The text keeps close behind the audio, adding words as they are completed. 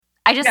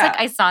I just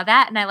I saw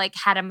that and I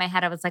had in my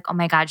head, I was like, oh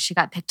my God, she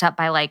got picked up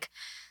by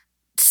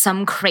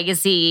some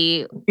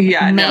crazy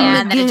man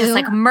that had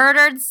just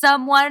murdered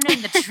someone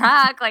in the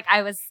truck.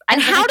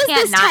 And how does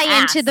this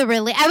tie into the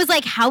I was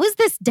like, how is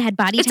this dead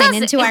body tying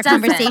into our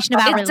conversation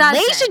about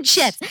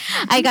relationships?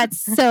 I got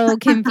so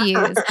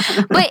confused.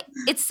 But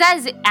it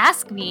says,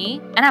 ask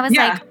me. And I was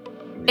like,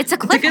 it's a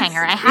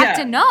cliffhanger. I have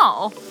to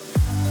know.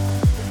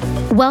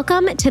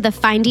 Welcome to the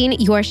Finding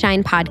Your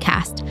Shine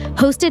podcast,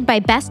 hosted by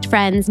best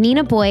friends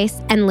Nina Boyce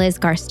and Liz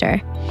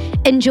Garster.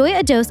 Enjoy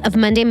a dose of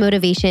Monday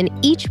motivation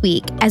each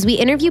week as we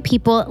interview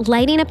people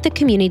lighting up the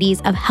communities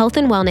of health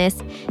and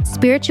wellness,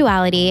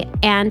 spirituality,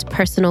 and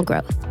personal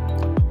growth.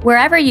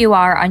 Wherever you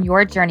are on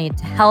your journey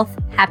to health,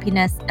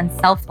 happiness, and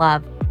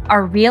self-love,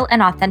 our real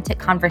and authentic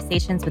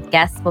conversations with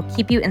guests will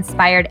keep you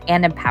inspired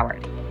and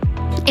empowered.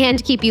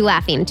 And keep you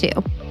laughing too.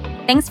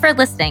 Thanks for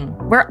listening.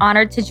 We're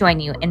honored to join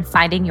you in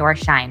finding your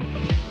shine.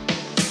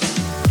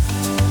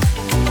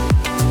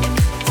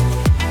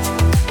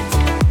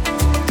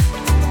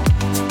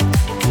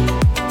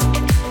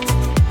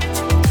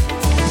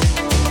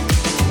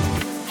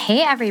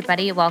 Hey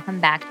everybody,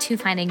 welcome back to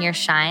Finding Your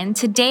Shine.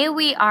 Today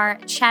we are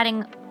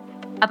chatting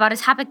about a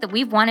topic that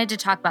we've wanted to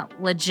talk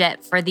about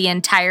legit for the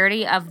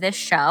entirety of this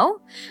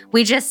show.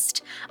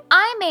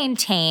 I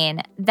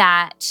maintain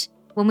that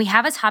when we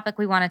have a topic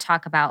we want to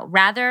talk about,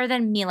 rather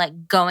than me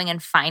going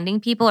and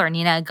finding people or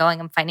Nina going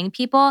and finding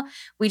people,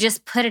 we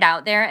just put it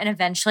out there and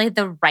eventually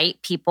the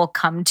right people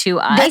come to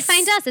us. They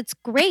find us. It's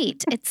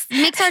great. It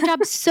makes our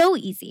job so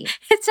easy.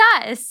 It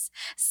does.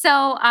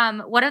 So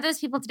one of those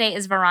people today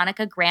is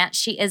Veronica Grant.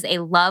 She is a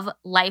love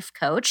life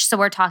coach. So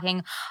we're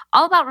talking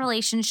all about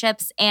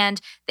relationships, and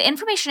the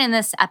information in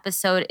this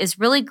episode is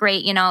really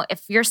great. You know,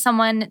 if you're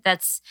someone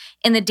that's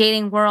in the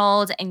dating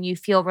world and you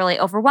feel really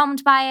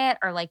overwhelmed by it,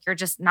 or you're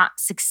just not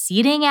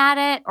succeeding at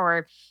it,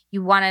 or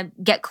you want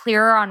to get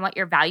clearer on what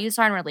your values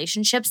are in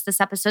relationships, this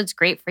episode's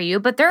great for you.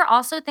 But there are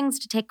also things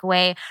to take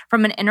away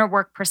from an inner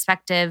work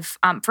perspective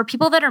for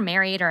people that are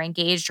married or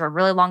engaged or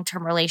really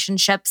long-term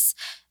relationships.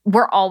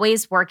 We're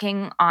always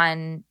working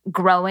on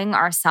growing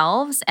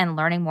ourselves and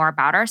learning more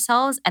about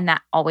ourselves, and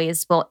that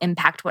always will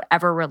impact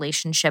whatever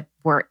relationship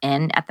we're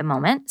in at the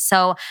moment.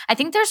 So I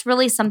think there's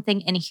really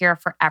something in here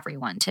for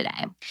everyone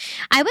today.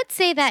 I would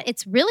say that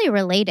it's really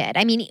related.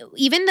 I mean,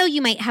 even though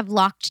you might have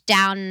locked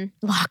down,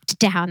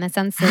 that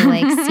sounds so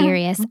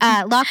serious,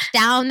 locked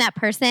down that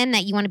person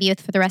that you want to be with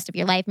for the rest of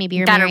your life. Maybe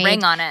you're got married. A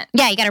ring on it.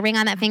 Yeah, you got a ring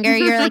on that finger.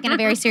 You're in a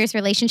very serious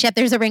relationship.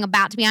 There's a ring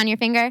about to be on your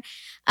finger.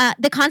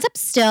 The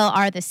concepts still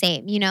are the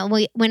same. You know,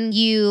 when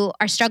you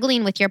are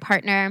struggling with your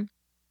partner,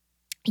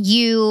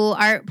 you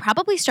are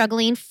probably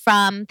struggling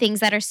from things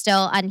that are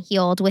still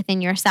unhealed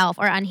within yourself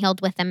or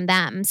unhealed within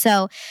them.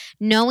 So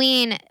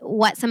knowing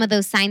what some of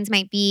those signs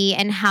might be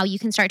and how you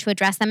can start to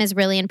address them is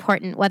really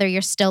important, whether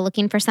you're still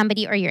looking for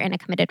somebody or you're in a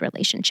committed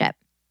relationship.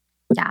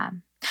 Yeah.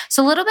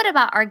 So a little bit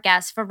about our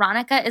guest.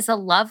 Veronica is a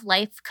love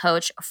life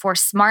coach for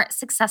smart,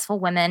 successful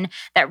women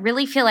that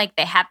really feel like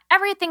they have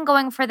everything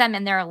going for them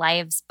in their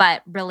lives,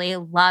 but really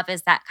love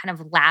is that kind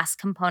of last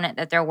component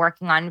that they're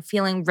working on,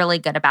 feeling really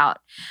good about.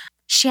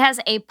 She has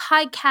a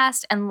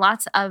podcast and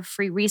lots of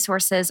free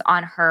resources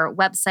on her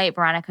website,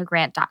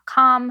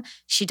 veronicagrant.com.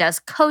 She does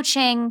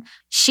coaching.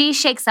 She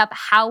shakes up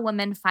how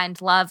women find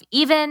love,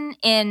 even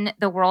in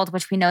the world,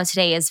 which we know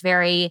today is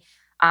very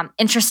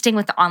interesting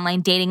with the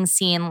online dating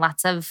scene,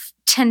 lots of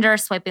Tinder,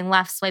 swiping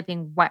left,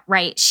 swiping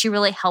right. She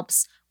really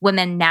helps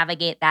women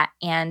navigate that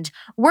and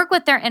work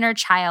with their inner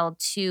child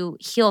to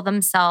heal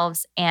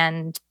themselves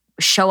and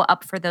show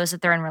up for those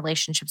that they're in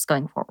relationships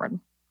going forward.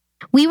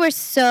 We were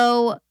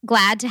so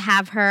glad to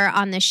have her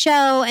on the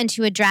show and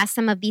to address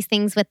some of these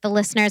things with the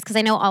listeners, because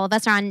I know all of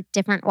us are on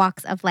different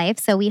walks of life.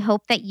 So we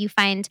hope that you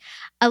find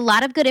a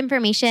lot of good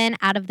information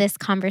out of this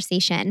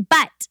conversation.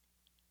 But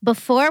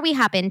before we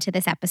hop into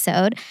this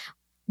episode,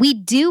 we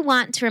do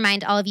want to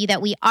remind all of you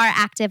that we are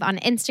active on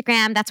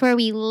Instagram. That's where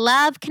we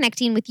love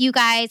connecting with you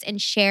guys and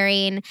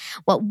sharing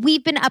what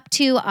we've been up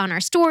to on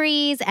our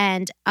stories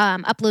and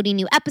uploading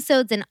new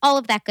episodes and all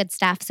of that good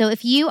stuff. So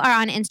if you are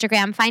on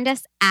Instagram, find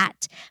us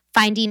at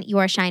Finding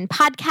Your Shine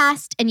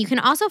podcast. And you can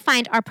also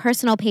find our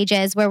personal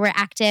pages where we're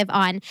active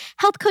on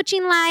health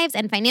coaching lives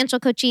and financial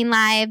coaching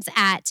lives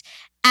at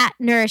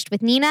Nourished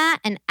with Nina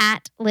and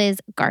at Liz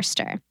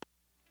Garster.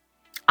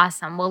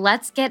 Awesome. Well,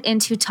 let's get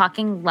into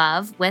talking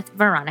love with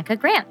Veronica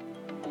Grant.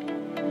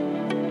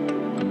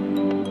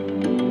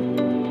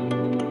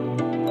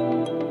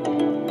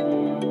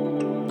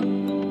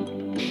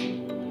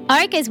 All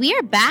right, guys, we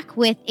are back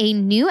with a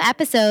new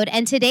episode.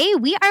 And today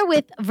we are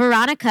with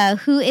Veronica,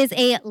 who is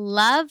a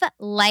love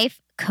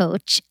life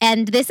coach.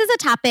 And this is a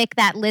topic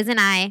that Liz and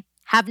I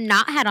have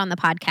not had on the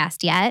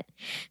podcast yet.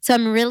 So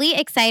I'm really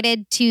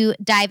excited to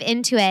dive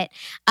into it.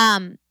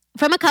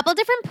 From a couple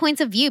different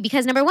points of view,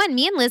 because number one,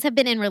 me and Liz have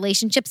been in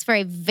relationships for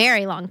a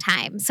very long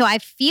time. So I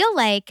feel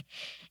like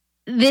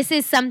this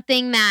is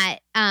something that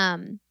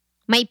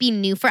might be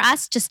new for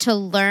us, just to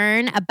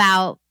learn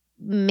about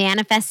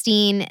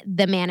manifesting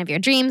the man of your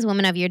dreams,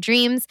 woman of your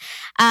dreams.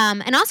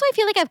 And also, I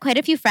feel like I have quite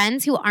a few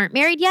friends who aren't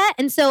married yet.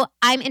 And so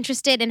I'm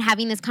interested in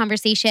having this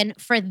conversation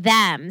for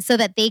them so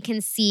that they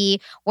can see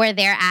where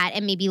they're at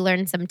and maybe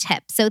learn some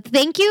tips. So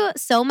thank you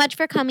so much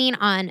for coming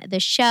on the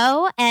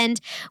show. And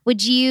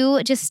would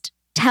you just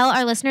tell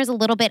our listeners a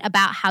little bit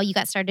about how you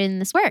got started in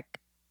this work?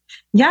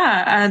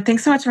 Yeah,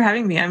 thanks so much for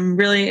having me. I'm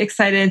really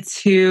excited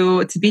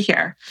to be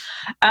here.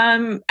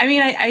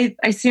 I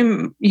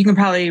assume you can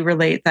probably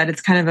relate that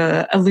it's kind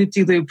of a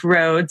loop-de-loop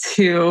road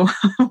to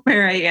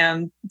where I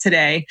am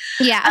today.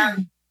 Yeah.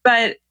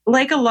 But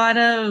like a lot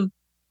of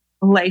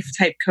life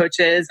type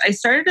coaches, I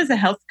started as a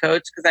health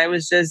coach because I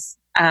was just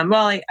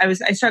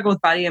I struggled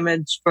with body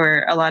image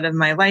for a lot of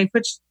my life,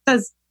 which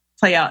does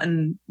play out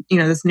in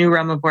this new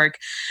realm of work.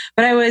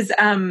 But I was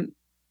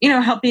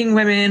helping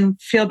women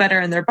feel better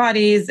in their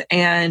bodies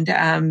and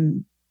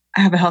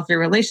have a healthier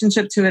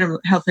relationship to it, a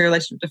healthier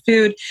relationship to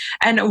food.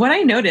 And what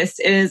I noticed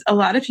is a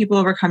lot of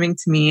people were coming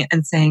to me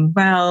and saying,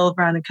 well,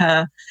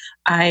 Veronica,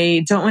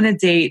 I don't want to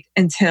date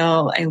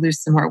until I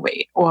lose some more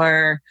weight,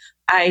 or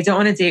I don't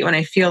want to date when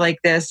I feel like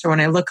this or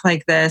when I look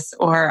like this,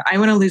 or I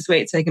want to lose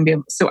weight so I can be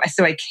able, so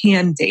I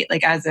can date,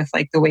 like as if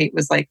like the weight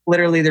was like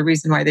literally the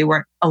reason why they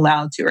weren't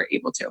allowed to or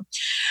able to.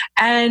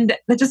 And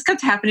that just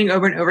kept happening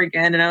over and over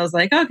again. And I was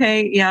like,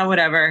 okay, yeah,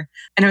 whatever.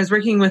 And I was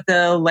working with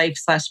a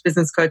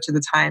life/business coach at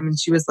the time. And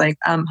she was like,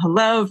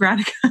 hello,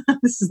 Veronica,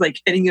 this is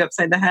like hitting you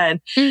upside the head.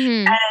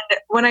 Mm-hmm. And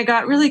when I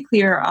got really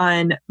clear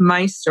on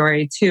my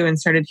story too, and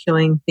started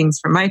healing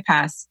things from my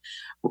past,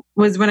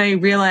 was when I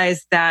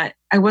realized that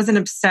I wasn't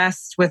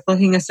obsessed with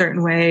looking a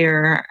certain way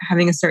or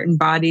having a certain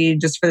body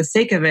just for the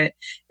sake of it.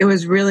 It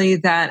was really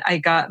that I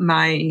got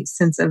my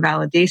sense of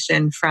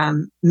validation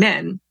from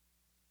men.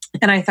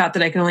 And I thought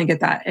that I could only get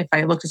that if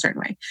I looked a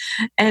certain way.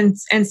 And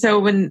so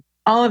when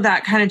all of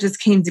that kind of just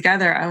came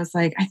together, I was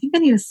like, I think I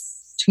need to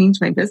change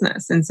my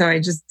business. And so I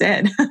just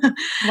did.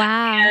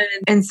 Wow.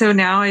 And so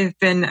now I've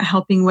been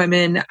helping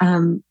women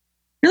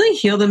really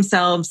heal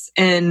themselves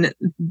in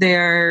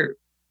their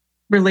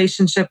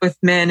relationship with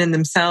men and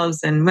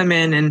themselves and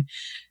women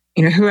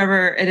and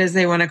whoever it is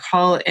they want to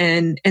call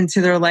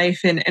into their life.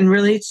 And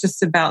really it's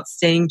just about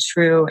staying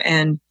true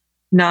and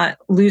not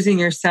losing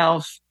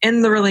yourself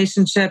in the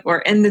relationship or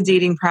in the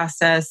dating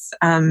process.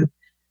 I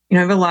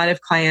have a lot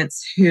of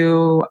clients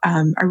who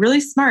are really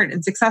smart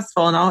and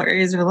successful in all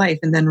areas of their life.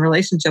 And then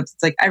relationships,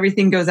 it's like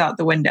everything goes out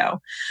the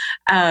window.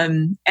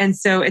 And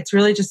so it's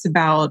really just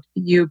about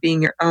you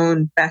being your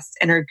own best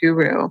inner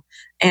guru.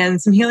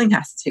 And some healing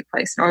has to take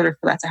place in order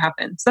for that to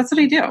happen. So that's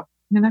what I do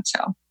in a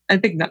nutshell, a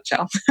big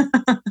nutshell.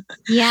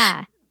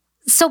 Yeah.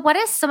 So what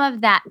is some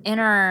of that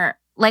inner,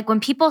 like when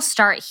people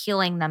start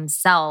healing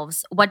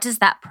themselves, what does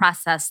that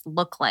process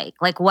look like?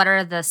 Like what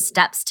are the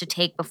steps to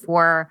take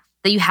before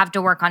that you have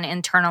to work on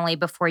internally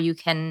before you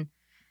can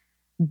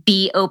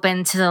be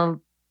open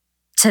to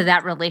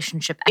that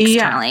relationship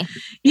externally?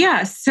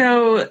 Yeah.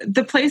 So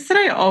the place that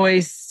I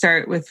always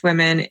start with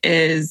women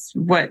is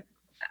what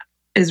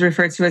is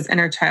referred to as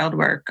inner child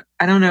work.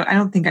 I don't know. I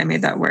don't think I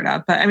made that word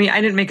up, but I mean,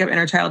 I didn't make up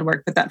inner child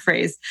work, but that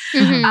phrase.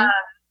 Mm-hmm.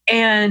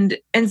 And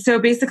so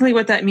basically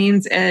what that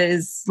means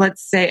is,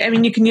 let's say, I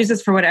mean, you can use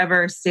this for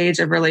whatever stage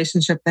of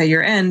relationship that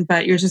you're in,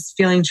 but you're just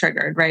feeling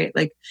triggered, right?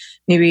 Like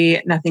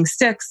maybe nothing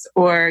sticks,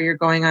 or you're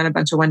going on a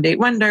bunch of one date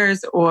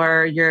wonders,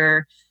 or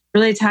you're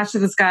really attached to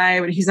this guy,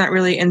 but he's not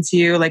really into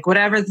you. Like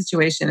whatever the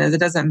situation is, it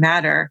doesn't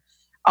matter.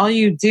 All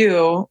you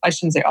do, I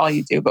shouldn't say all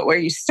you do, but where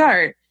you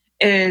start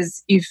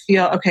is you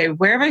feel, okay,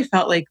 where have I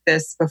felt like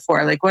this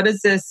before? Like, what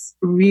is this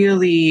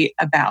really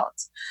about?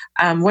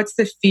 What's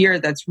the fear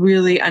that's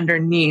really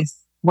underneath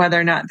whether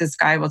or not this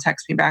guy will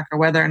text me back or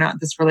whether or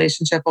not this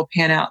relationship will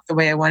pan out the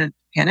way I want it to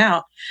pan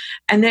out?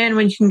 And then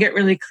when you can get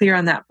really clear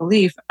on that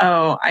belief,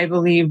 oh, I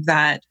believe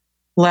that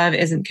love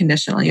isn't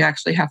conditional. You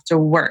actually have to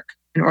work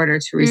in order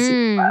to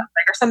receive love,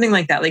 like, or something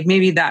like that. Like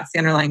maybe that's the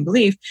underlying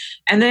belief.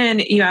 And then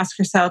you ask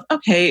yourself,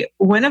 okay,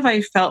 when have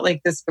I felt like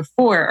this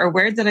before? Or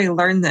where did I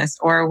learn this?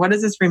 Or what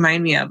does this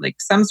remind me of?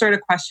 Like some sort of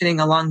questioning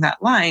along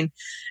that line.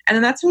 And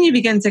then that's when you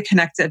begin to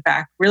connect it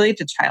back really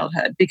to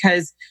childhood,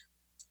 because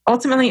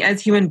ultimately as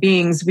human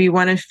beings, we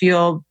want to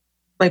feel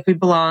like we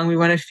belong, we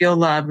want to feel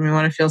love, and we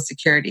want to feel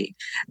security.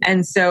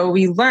 And so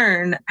we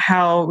learn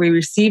how we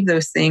receive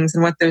those things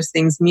and what those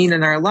things mean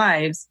in our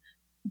lives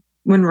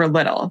when we're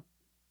little.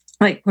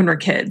 Like when we're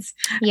kids.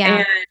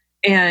 Yeah.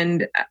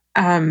 And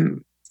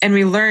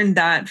we learned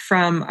that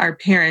from our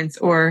parents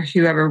or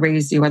whoever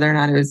raised you, whether or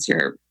not it was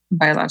your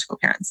biological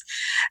parents.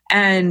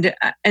 And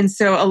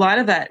so a lot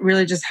of that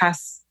really just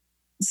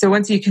so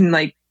once you can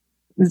like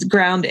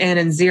ground in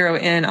and zero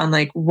in on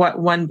like what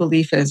one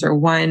belief is or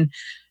one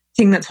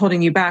thing that's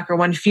holding you back or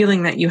one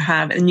feeling that you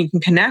have, and you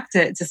can connect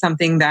it to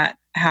something that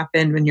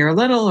happened when you were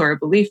little or a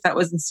belief that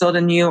was instilled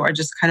in you or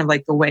just kind of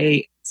like the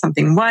way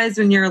something was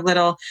when you're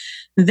little,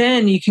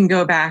 then you can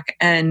go back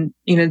and,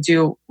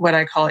 do what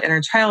I call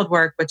inner child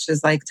work, which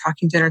is like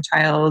talking to inner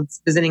child,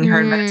 visiting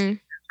her in meditation,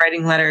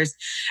 writing letters,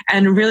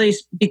 and really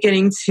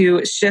beginning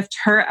to shift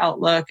her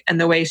outlook and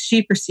the way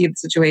she perceived the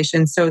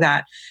situation so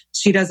that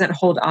she doesn't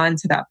hold on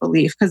to that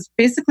belief. Because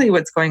basically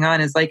what's going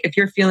on is like, if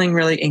you're feeling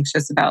really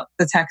anxious about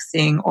the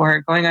texting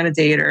or going on a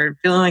date or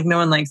feeling like no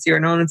one likes you or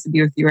no one wants to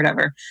be with you or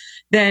whatever,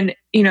 then,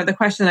 the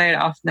question I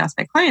often ask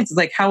my clients is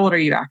like, how old are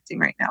you acting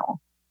right now?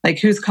 Like,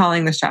 who's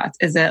calling the shots?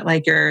 Is it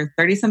like your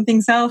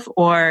 30-something self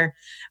or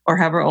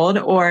however old,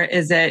 or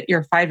is it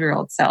your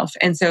 5-year-old self?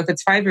 And so if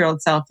it's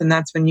 5-year-old self, then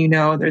that's when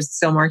there's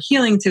still more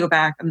healing to go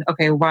back and,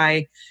 okay,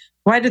 why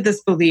did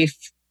this belief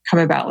come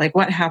about? Like,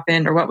 what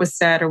happened or what was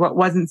said or what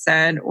wasn't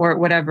said or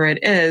whatever it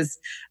is?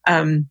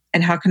 And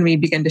how can we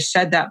begin to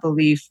shed that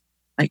belief,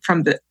 like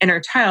from the inner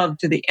child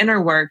to the inner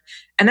work?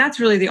 And that's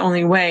really the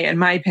only way, in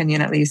my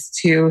opinion, at least,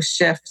 to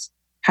shift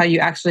how you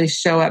actually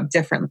show up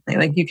differently.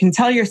 Like, you can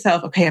tell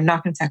yourself, okay, I'm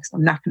not going to text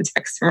him, I'm not going to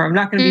text her, or I'm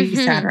not going to be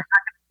sad, or I'm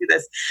not going to do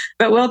this.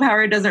 But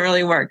willpower doesn't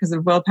really work, because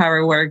if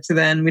willpower worked,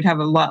 then we'd have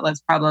a lot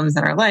less problems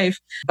in our life.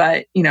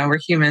 But, we're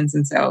humans.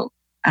 And so,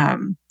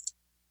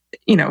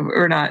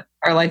 we're not,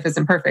 our life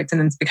isn't perfect.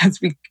 And it's because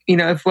we,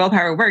 if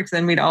willpower works,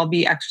 then we'd all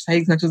be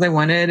exercising as much as I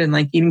wanted and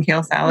like eating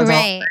kale salads all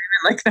the time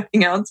and like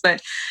nothing else.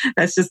 But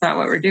that's just not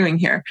what we're doing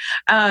here.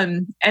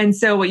 And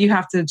so what you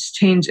have to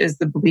change is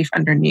the belief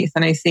underneath.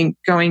 And I think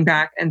going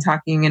back and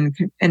talking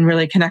and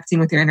really connecting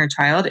with your inner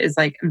child is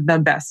like the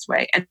best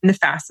way and the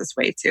fastest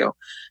way to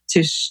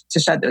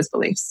shed those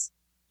beliefs.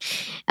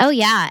 Oh,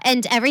 yeah.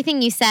 And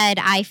everything you said,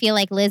 I feel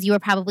like, Liz, you were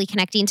probably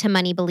connecting to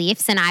money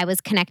beliefs, and I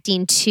was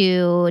connecting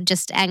to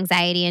just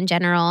anxiety in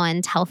general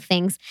and health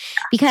things.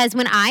 Because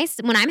when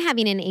I'm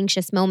having an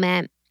anxious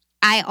moment,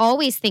 I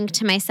always think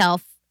to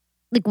myself,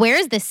 like, where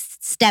is this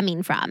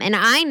stemming from? And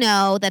I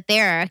know that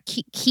there are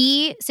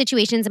key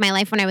situations in my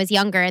life when I was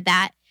younger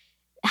that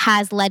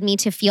has led me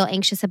to feel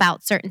anxious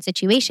about certain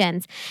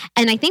situations.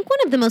 And I think one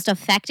of the most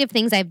effective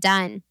things I've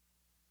done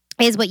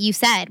is what you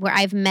said, where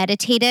I've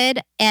meditated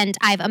and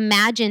I've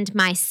imagined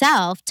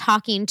myself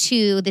talking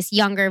to this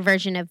younger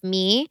version of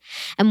me.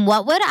 And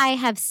what would I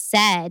have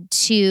said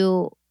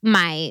to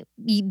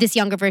this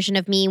younger version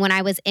of me when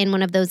I was in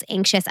one of those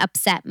anxious,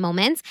 upset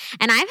moments?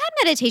 And I've had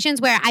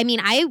meditations where, I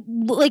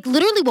like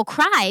literally will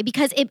cry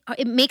because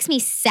it makes me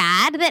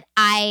sad that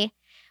I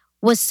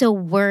was so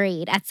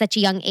worried at such a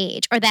young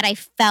age, or that I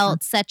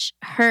felt such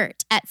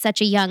hurt at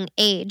such a young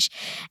age.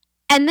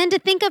 And then to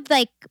think of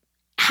like,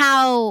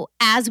 how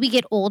as we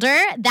get older,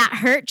 that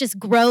hurt just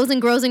grows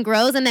and grows and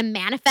grows and then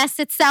manifests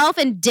itself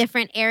in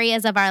different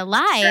areas of our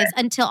lives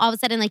until all of a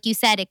sudden, like you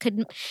said, it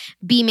could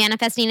be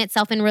manifesting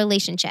itself in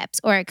relationships,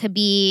 or it could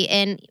be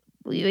in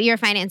your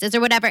finances or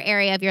whatever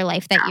area of your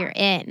life that you're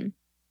in.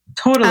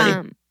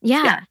 Totally.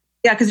 Yeah.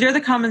 Yeah, because you're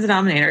the common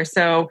denominator.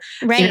 So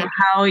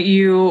how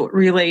you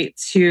relate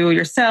to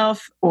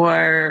yourself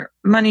or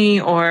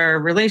money or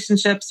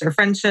relationships or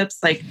friendships,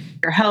 like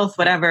your health,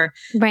 whatever.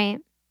 Right.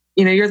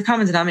 You're the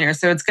common denominator.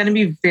 So it's going to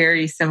be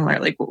very similar.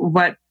 Like,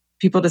 what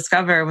people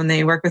discover when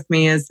they work with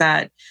me is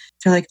that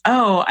they're like,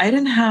 oh, I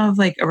didn't have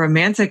like a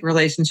romantic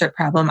relationship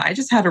problem. I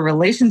just had a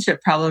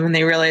relationship problem. And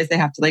they realize they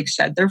have to like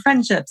shed their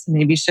friendships and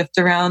maybe shift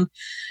around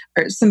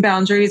or some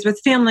boundaries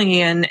with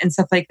family and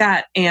stuff like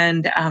that.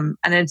 And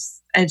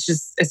it's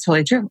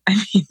totally true.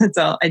 I mean, that's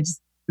all. I just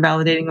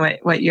validating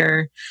what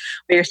you're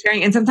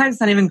sharing. And sometimes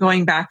it's not even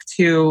going back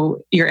to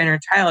your inner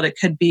child. It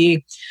could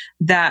be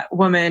that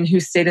woman who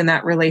stayed in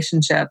that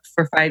relationship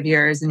for 5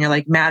 years and you're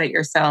like mad at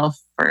yourself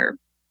for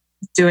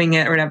doing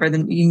it or whatever.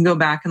 Then you can go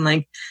back and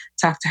like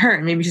talk to her.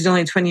 And maybe she's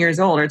only 20 years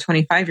old or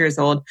 25 years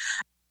old.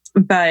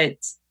 But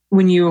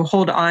when you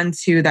hold on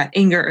to that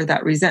anger or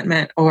that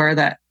resentment or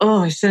that,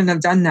 oh, I shouldn't have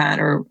done that,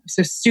 or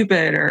so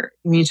stupid, or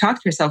when you talk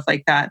to yourself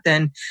like that,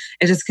 then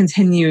it just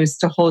continues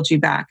to hold you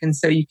back. And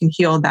so you can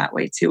heal that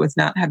way too, with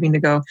not having to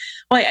go,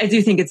 well, I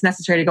do think it's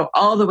necessary to go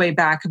all the way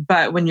back.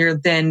 But when you're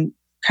then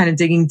kind of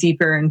digging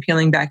deeper and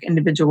peeling back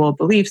individual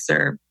beliefs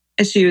or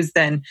issues,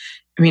 then,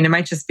 I mean, it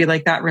might just be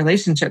like that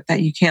relationship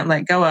that you can't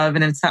let go of.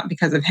 And it's not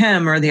because of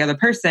him or the other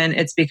person.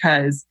 It's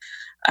because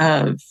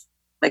of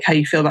like how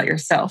you feel about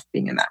yourself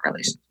being in that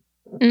relationship.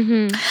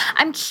 Mm-hmm.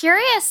 I'm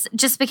curious,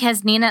 just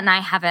because Nina and I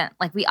haven't,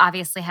 like, we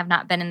obviously have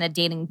not been in the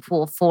dating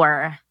pool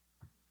for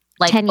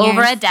like 10 years.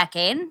 Over a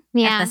decade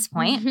at this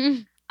point.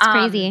 Mm-hmm. It's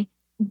crazy.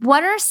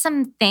 What are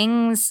some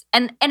things,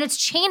 and it's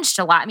changed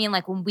a lot. I mean,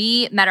 like when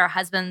we met our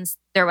husbands,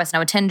 there was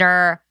no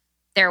Tinder.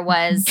 There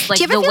was like,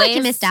 do you ever feel like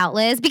you missed out,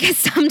 Liz? Because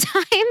sometimes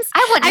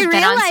I wouldn't have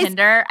been on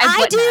Tinder.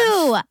 I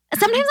do.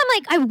 Sometimes I'm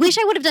like, I wish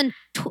I would have done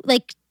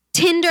like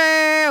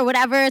Tinder or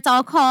whatever it's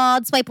all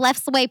called, swipe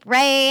left, swipe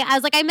right. I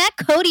was like, I met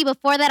Cody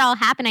before that all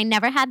happened. I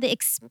never had the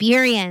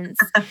experience.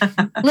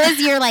 Liz,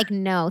 you're like,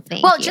 no,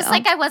 thank you. Well, just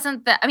like I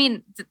wasn't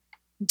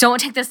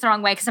don't take this the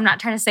wrong way, because I'm not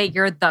trying to say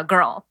you're the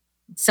girl.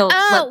 So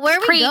where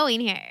are we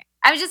going here?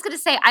 I was just going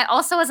to say, I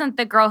also wasn't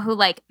the girl who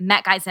like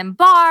met guys in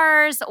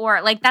bars,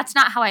 or like, that's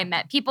not how I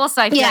met people.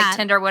 So I feel like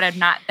Tinder would have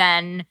not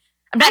been,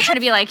 I'm not trying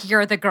to be like,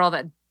 you're the girl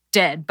that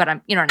did, but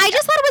I'm, you know what I mean? I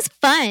just thought it was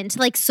fun to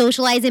like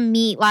socialize and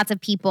meet lots of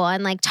people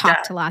and like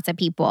talk to lots of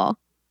people.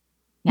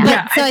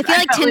 Yeah. So I feel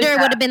like Tinder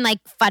would have been like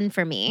fun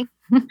for me.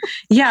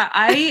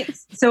 Yeah,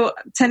 so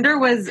Tinder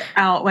was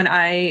out when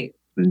I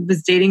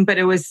was dating, but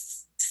it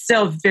was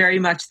still very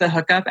much the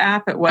hookup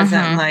app. It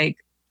wasn't like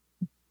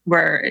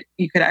where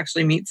you could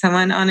actually meet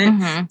someone on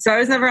it. So I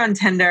was never on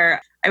Tinder.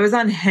 I was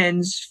on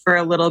Hinge for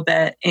a little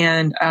bit,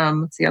 and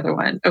what's the other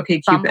one?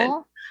 OkCupid.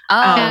 Bumble?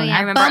 I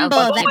remember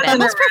Bumble.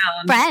 Bumble's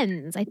for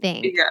friends, I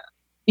think.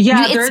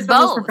 Yeah, there's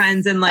Bumble for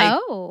friends, and like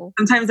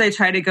sometimes I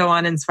try to go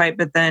on and swipe,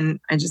 but then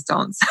I just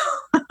don't. So.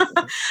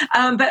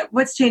 But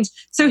what's changed?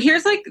 So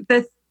here's like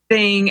the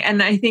thing,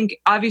 and I think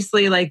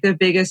obviously like the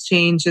biggest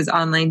change is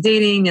online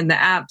dating and the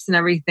apps and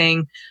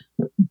everything.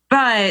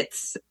 But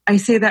I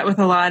say that with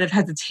a lot of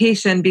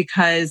hesitation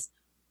because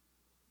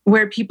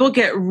where people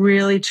get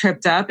really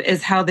tripped up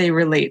is how they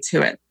relate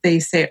to it. They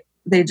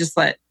just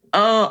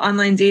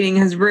online dating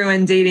has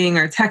ruined dating,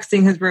 or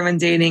texting has ruined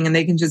dating, and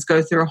they can just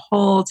go through a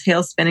whole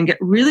tailspin and get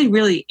really,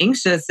 really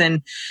anxious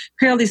and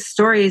create all these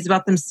stories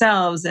about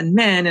themselves and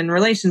men and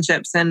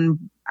relationships. And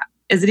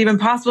is it even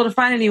possible to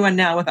find anyone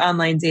now with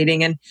online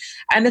dating? And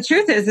the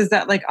truth is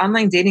that like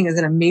online dating is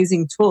an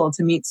amazing tool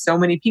to meet so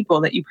many people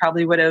that you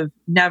probably would have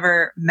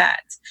never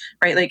met,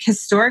 right? Like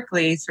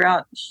historically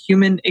throughout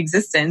human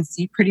existence,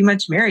 you pretty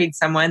much married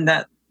someone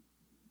that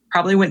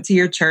probably went to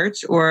your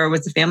church or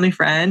was a family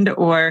friend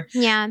or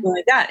something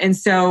like that. And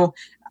so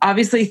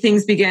obviously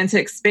things began to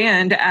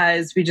expand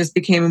as we just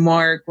became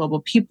more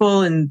global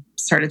people and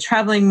started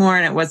traveling more.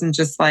 And it wasn't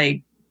just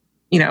like,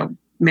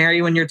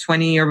 marry when you're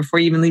 20 or before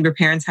you even leave your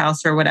parents'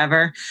 house or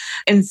whatever.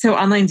 And so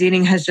online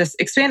dating has just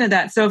expanded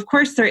that. So of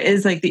course there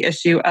is like the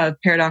issue of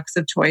paradox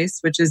of choice,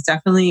 which is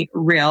definitely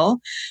real.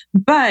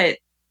 But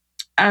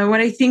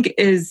what I think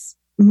is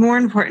more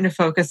important to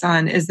focus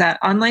on is that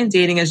online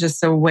dating is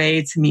just a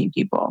way to meet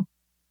people.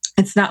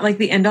 It's not like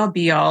the end all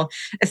be all.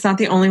 It's not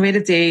the only way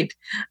to date.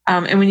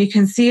 And when you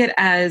can see it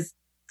as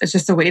it's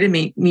just a way to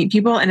meet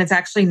people, and it's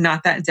actually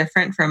not that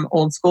different from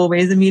old school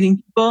ways of meeting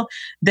people,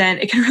 then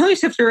it can really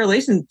shift your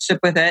relationship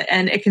with it,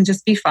 and it can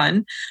just be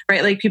fun,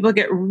 right? Like people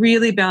get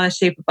really bent out of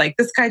shape with like,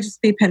 this guy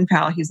just be a pen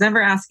pal. He's never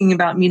asking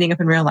about meeting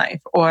up in real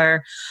life,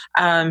 or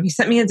he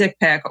sent me a dick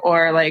pic,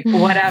 or like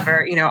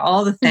whatever,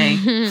 all the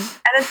things.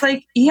 And it's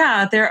like,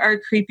 yeah, there are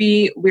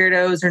creepy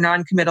weirdos or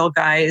non-committal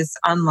guys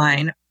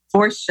online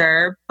for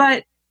sure,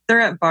 but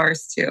they're at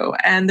bars too,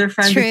 and they're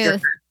friends with your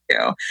friends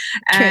too,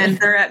 and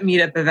they're at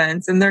meetup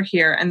events, and they're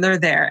here and they're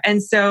there,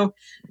 and so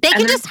they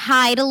can just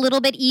hide a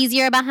little bit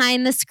easier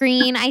behind the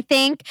screen, I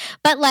think.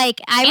 But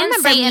like, I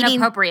remember say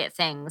inappropriate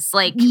things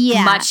like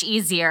much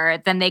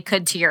easier than they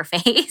could to your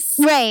face,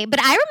 right? But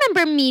I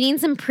remember meeting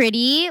some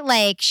pretty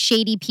like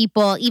shady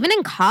people, even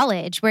in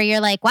college, where you're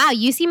like, "Wow,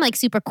 you seem like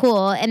super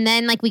cool," and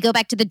then like we go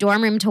back to the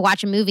dorm room to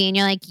watch a movie, and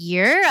you're like,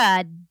 "You're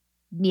a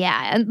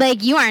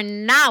like you are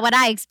not what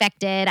I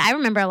expected." I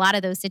remember a lot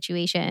of those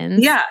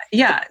situations.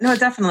 Yeah, no,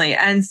 definitely.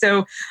 And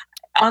so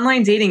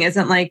online dating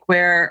isn't like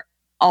where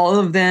all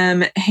of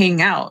them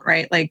hang out,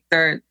 right? Like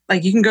they're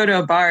like, you can go to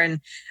a bar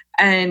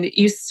and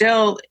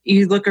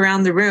you look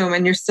around the room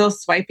and you're still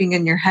swiping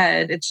in your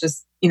head. It's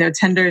just,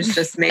 Tinder's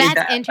just made that.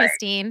 That's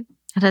interesting.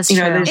 That is true.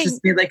 There's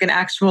just made like an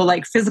actual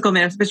like physical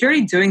manifest, but you're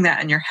already doing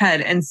that in your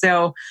head. And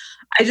so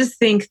I just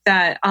think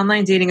that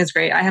online dating is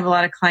great. I have a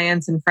lot of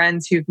clients and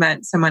friends who've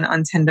met someone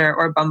on Tinder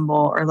or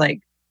Bumble or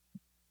like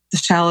the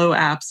shallow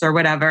apps or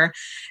whatever.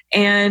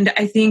 And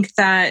I think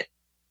that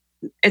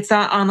it's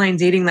not online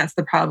dating that's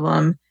the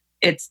problem.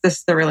 It's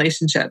the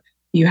relationship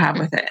you have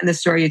with it and the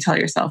story you tell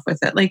yourself with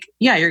it. Like,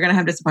 yeah, you're going to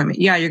have disappointment.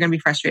 Yeah, you're going to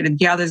be frustrated.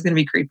 Yeah, there's going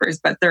to be creepers,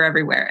 but they're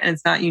everywhere. And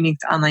it's not unique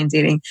to online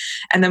dating.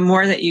 And the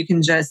more that you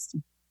can just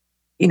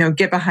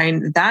get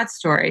behind that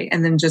story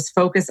and then just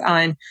focus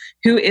on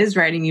who is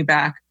writing you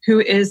back, who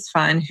is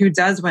fun, who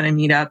does want to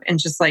meet up, and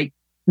just like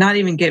not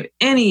even give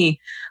any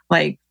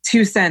like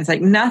 2 cents,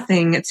 like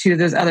nothing to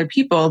those other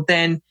people,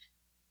 then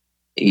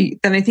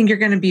I think you're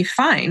going to be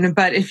fine.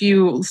 But if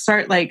you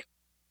start like,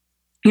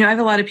 I have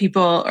a lot of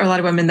people or a lot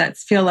of women that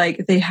feel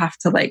like they have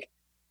to like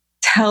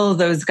tell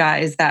those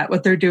guys that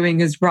what they're doing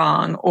is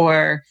wrong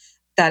or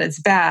that it's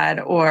bad,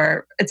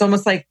 or it's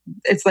almost like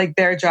it's like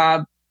their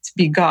job to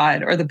be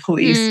God or the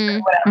police or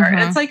whatever.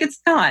 And it's like, it's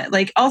not.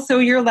 Like, also,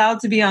 you're allowed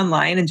to be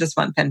online and just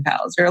want pen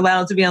pals. You're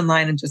allowed to be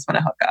online and just want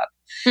to hook up,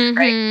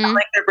 right? Not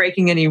like they're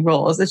breaking any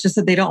rules. It's just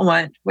that they don't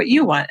want what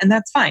you want, and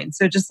that's fine.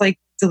 So just like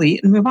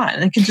delete and move on.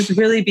 And it can just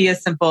really be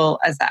as simple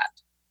as that.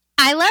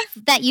 I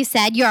love that you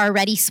said you're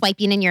already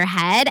swiping in your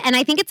head. And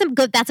I think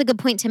that's a good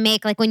point to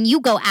make. Like when you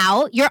go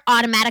out, you're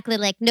automatically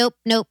like, nope.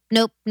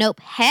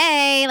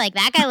 Hey, like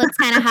that guy looks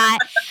kind of hot.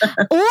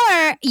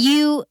 Or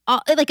you,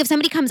 like if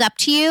somebody comes up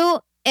to you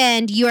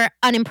and you're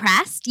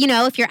unimpressed,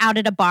 if you're out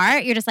at a bar,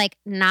 you're just like,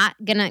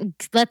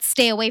 let's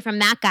stay away from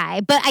that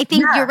guy. But I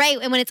think you're right.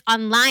 And when it's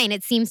online,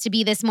 it seems to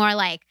be this more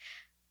like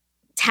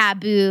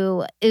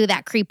taboo. Ooh,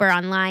 that creeper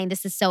online.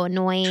 This is so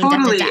annoying.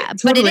 Totally.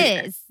 But it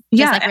is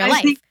just like real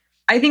life.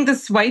 I think the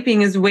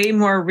swiping is way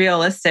more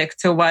realistic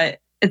to what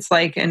it's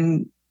like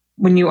and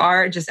when you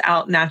are just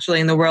out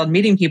naturally in the world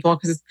meeting people,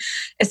 because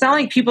it's not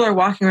like people are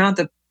walking around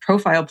at the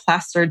profile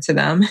plastered to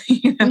them.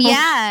 You know?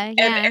 Yeah.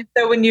 And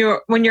so when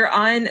you're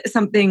on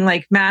something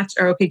like Match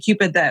or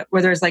OkCupid, that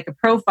where there's like a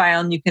profile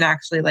and you can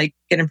actually like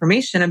get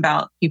information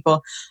about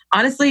people,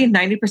 honestly,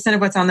 90%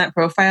 of what's on that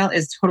profile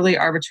is totally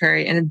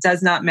arbitrary, and it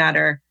does not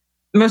matter.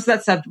 Most of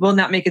that stuff will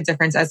not make a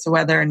difference as to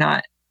whether or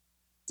not,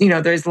 you know,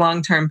 there's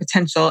long-term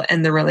potential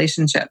in the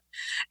relationship.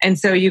 And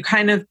so you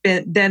kind of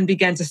then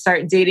begin to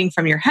start dating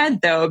from your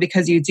head, though,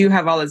 because you do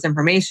have all this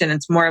information.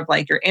 It's more of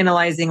like you're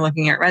analyzing,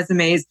 looking at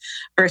resumes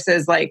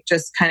versus like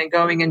just kind of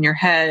going in your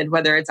head,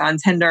 whether it's on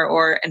Tinder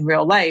or in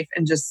real life,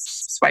 and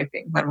just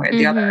swiping one way or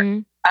the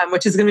other,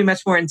 which is going to be a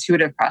much more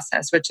intuitive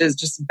process, which is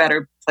just a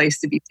better place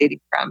to be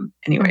dating from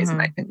anyways, in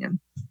my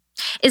opinion.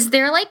 Is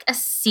there like a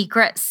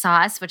secret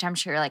sauce, which I'm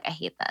sure like I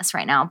hate this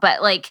right now,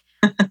 but like,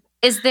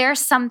 is there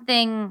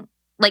something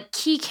like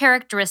key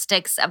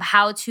characteristics of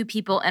how two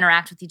people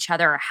interact with each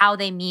other, or how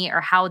they meet,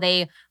 or how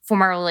they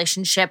form a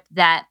relationship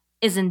that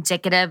is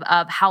indicative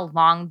of how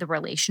long the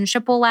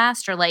relationship will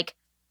last, or like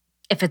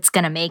if it's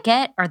going to make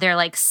it? Are there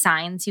like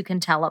signs you can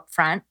tell up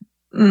front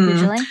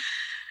usually?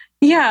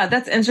 Yeah,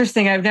 that's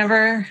interesting. I've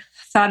never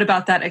thought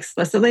about that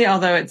explicitly,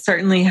 although it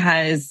certainly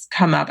has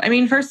come up. I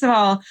mean, first of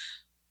all,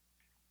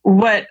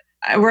 where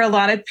a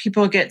lot of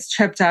people get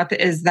tripped up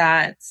is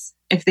that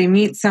if they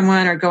meet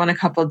someone or go on a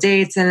couple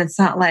dates and it's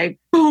not like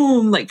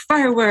boom, like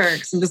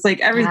fireworks and just like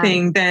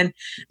everything, then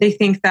they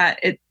think that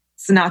it's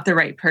not the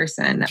right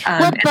person.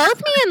 Well, both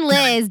me and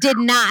Liz did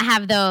not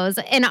have those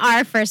in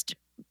our first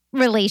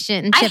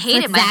relationship. I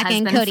hated my Zach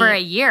and husband Cody. for a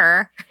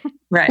year.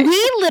 Right.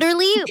 We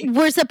literally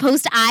were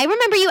supposed to, I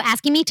remember you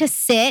asking me to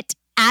sit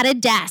at a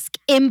desk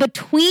in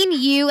between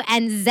you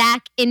and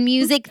Zach in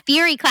music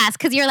theory class,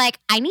 because you're like,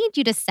 I need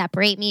you to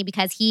separate me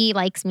because he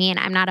likes me and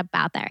I'm not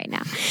about that right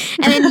now.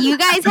 And then you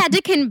guys had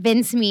to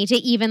convince me to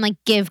even like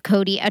give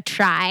Cody a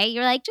try.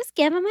 You're like, just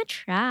give him a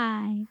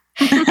try.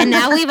 And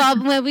now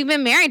we've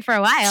been married for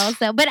a while.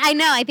 So, but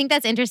I think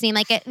that's interesting.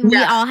 Like we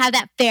all have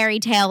that fairy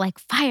tale, like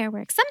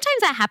fireworks.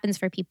 Sometimes that happens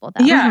for people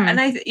though. Yeah.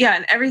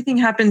 And everything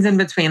happens in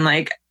between.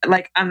 Like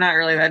I'm not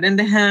really that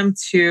into him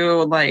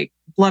to like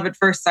love at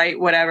first sight,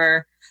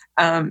 whatever.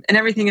 And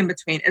everything in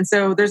between. And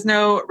so there's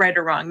no right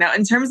or wrong. Now,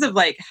 in terms of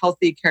like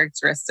healthy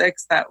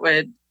characteristics that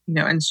would, you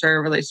know, ensure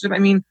a relationship, I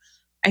mean,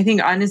 I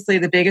think honestly,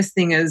 the biggest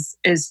thing is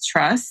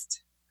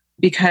trust,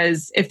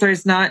 because if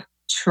there's not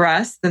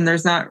trust, then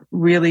there's not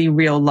really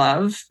real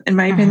love, in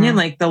my opinion.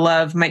 Like the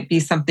love might be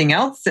something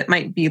else. It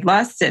might be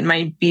lust. It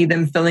might be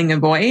them filling a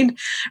void,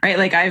 right?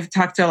 Like I've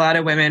talked to a lot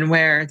of women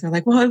where they're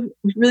like, well,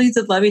 we really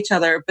did love each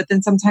other, but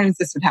then sometimes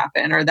this would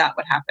happen or that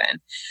would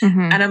happen.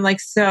 And I'm like,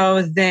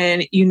 so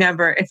then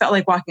it felt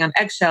like walking on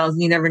eggshells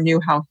and you never knew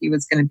how he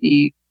was going to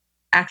be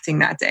acting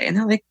that day. And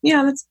they're like,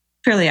 yeah, that's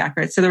fairly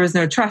accurate. So there was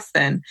no trust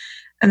then.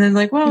 And then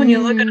like, well, when you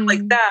look at it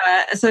like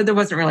that, so there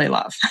wasn't really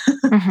love.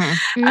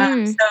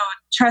 So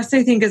trust,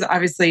 I think, is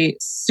obviously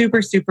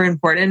super, super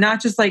important. And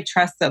not just like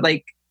trust that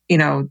like, you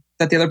know,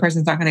 that the other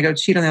person's not going to go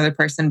cheat on the other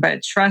person,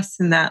 but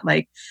trust in that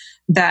like,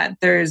 that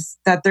they're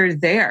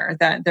there,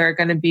 that they're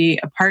going to be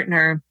a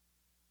partner,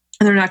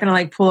 and they're not going to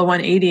like pull a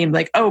 180 and be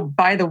like, oh,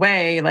 by the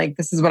way, like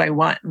this is what I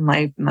want in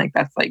life. And like,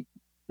 that's like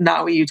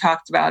not what you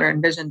talked about or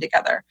envisioned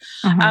together.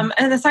 And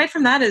aside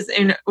from that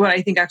and what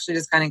I think actually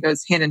just kind of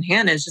goes hand in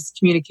hand is just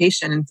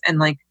communication and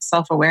like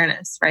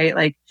self-awareness, right?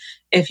 Like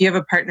if you have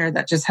a partner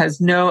that just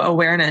has no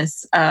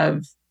awareness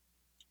of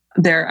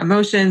their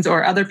emotions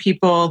or other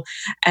people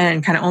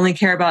and kind of only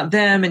care about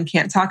them and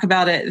can't talk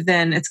about it,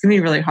 then it's going to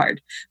be really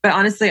hard. But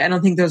honestly, I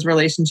don't think those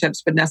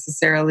relationships would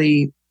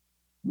necessarily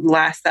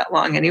last that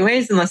long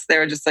anyways, unless they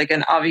were just like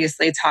an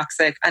obviously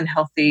toxic,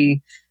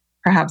 unhealthy,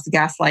 perhaps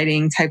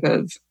gaslighting type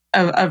of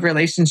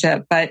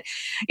relationship. But,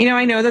 you know,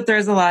 I know that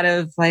there's a lot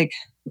of like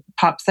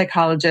pop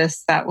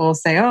psychologists that will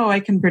say, oh, I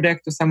can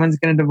predict if someone's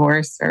going to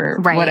divorce or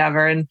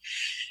whatever. And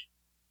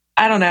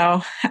I don't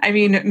know. I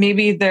mean,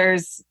 maybe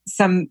there's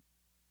some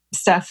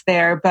stuff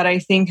there, but I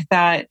think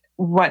that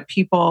what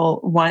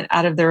people want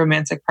out of their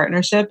romantic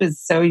partnership is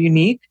so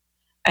unique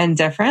and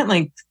different.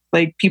 Like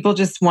people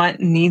just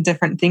need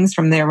different things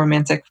from their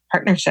romantic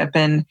partnership.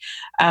 And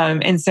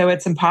so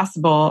it's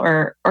impossible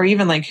or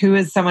even like, who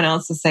is someone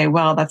else to say,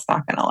 well, that's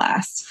not going to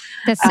last.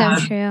 That's so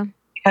true.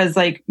 Because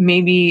like,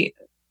 maybe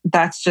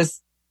that's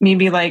just,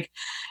 maybe like,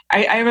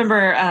 I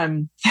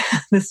remember,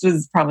 this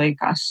was probably,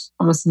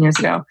 almost 10 years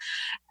ago,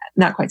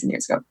 not quite 10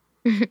 years ago,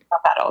 not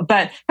that old,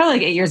 but probably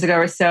like 8 years ago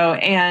or so.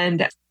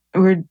 And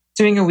we're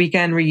doing a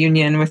weekend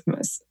reunion with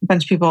a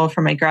bunch of people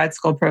from my grad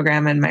school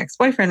program, and my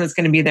ex-boyfriend was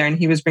going to be there, and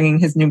he was bringing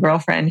his new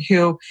girlfriend,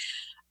 who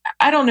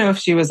I don't know if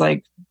she was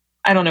like,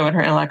 I don't know what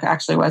her intellect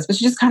actually was, but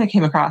she just kind of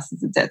came across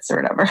as a ditz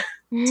or whatever.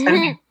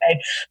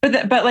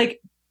 But like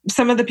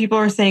some of the people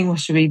were saying, well,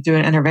 should we do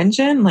an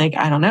intervention? Like,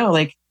 I don't know,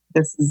 like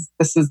this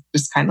is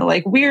just kind of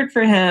like weird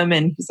for him.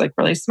 And he's like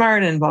really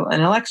smart and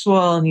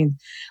intellectual, and he's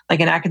like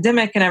an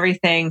academic and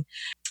everything.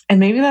 And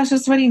maybe that's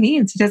just what he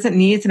needs. He doesn't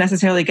need to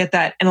necessarily get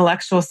that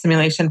intellectual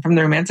stimulation from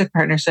the romantic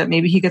partnership.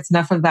 Maybe he gets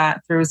enough of that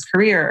through his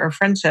career or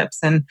friendships.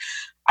 And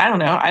I don't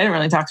know. I didn't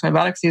really talk to him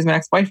about it because he was my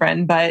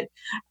ex-boyfriend,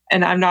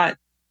 and I'm not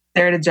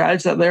there to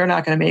judge that they're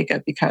not going to make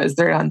it because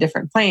they're on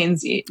different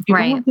planes. People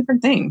Right. want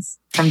different things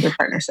from their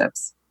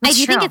partnerships. I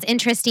do think true. it's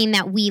interesting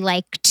that we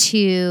like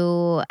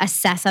to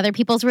assess other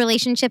people's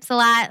relationships a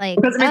lot. Like,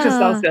 Because it makes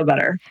ourselves feel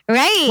better.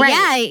 Right.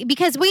 Right. Yeah.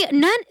 Because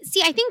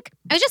I think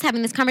I was just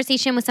having this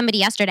conversation with somebody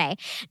yesterday.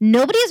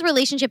 Nobody's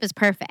relationship is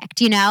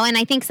perfect, And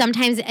I think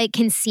sometimes it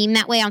can seem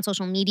that way on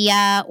social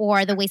media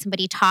or the way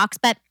somebody talks,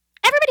 but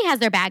everybody has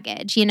their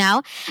baggage,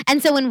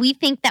 And so when we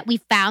think that we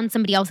found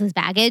somebody else's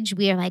baggage,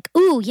 we are like,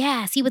 ooh,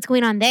 yeah, see what's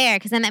going on there.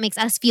 Because then that makes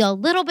us feel a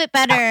little bit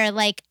better,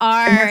 like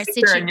our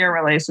in your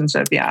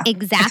relationship. Yeah.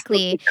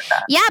 Exactly.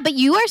 Yeah, but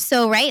you are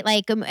so right.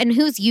 Like, and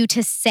who's you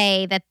to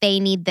say that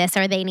they need this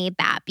or they need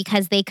that?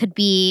 Because they could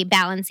be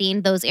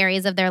balancing those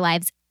areas of their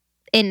lives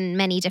in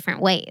many different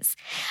ways.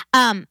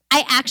 I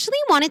actually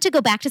wanted to go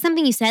back to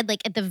something you said,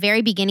 like at the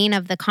very beginning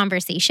of the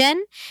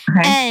conversation.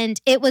 Okay. And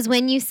it was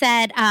when you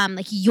said,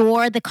 like,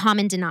 you're the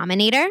common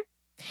denominator.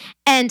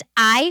 And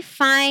I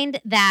find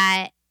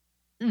that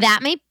do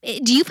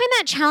you find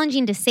that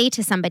challenging to say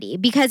to somebody?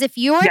 Because if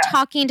you're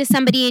talking to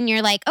somebody and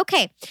you're like,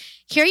 okay,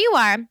 here you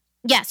are.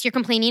 Yes, you're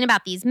complaining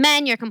about these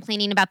men, you're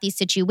complaining about these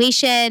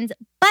situations,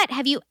 but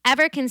have you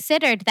ever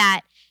considered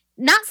that,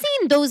 not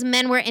saying those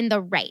men were in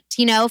the right,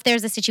 if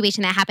there's a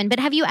situation that happened, but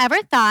have you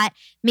ever thought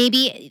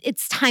maybe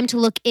it's time to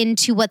look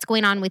into what's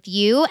going on with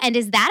you? And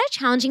is that a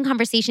challenging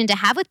conversation to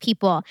have with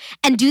people?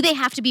 And do they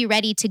have to be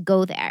ready to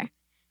go there?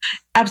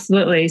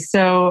 Absolutely.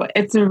 So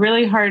it's a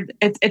really hard,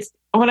 it's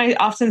when I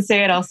often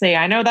say it, I'll say,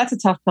 I know that's a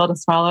tough pill to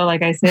swallow.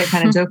 Like I say it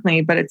kind of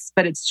jokingly, but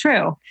it's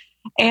true.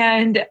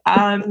 And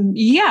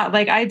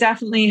like I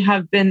definitely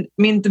have been,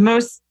 the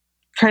most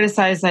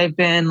criticized I've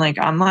been like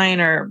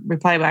online or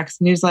reply backs,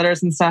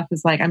 newsletters and stuff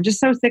is like, I'm just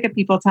so sick of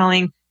people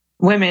telling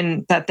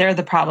women that they're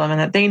the problem and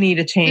that they need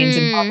to change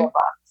and blah, blah,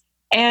 blah.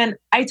 And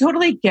I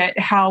totally get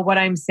how what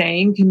I'm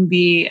saying can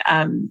be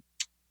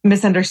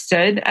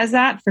misunderstood as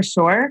that for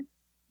sure.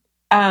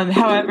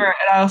 However,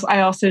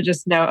 I also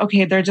just know,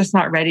 okay, they're just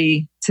not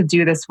ready to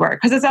do this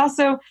work. Because it's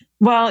also,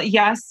 well,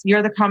 yes,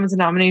 you're the common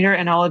denominator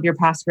in all of your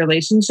past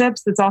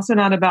relationships. It's also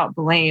not about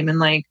blame and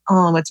like,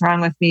 oh, what's wrong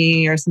with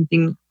me or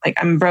something like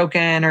I'm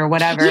broken or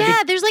whatever.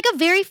 Yeah, there's like a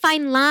very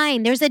fine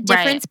line. There's a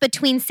difference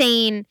between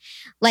saying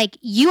like,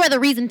 you are the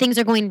reason things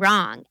are going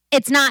wrong.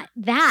 It's not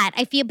that.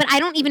 I feel, but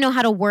I don't even know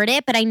how to word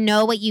it, but I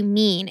know what you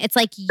mean. It's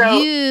like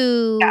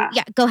go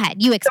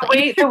ahead. You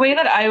explain. The way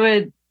that I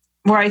would,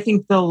 where I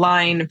think the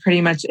line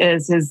pretty much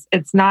is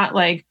it's not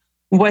like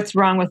what's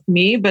wrong with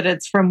me, but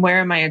it's from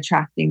where am I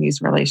attracting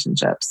these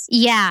relationships?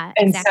 Yeah,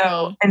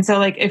 exactly. And so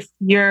like if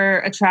you're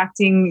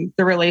attracting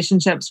the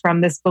relationships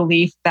from this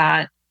belief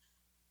that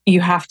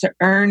you have to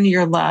earn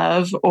your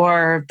love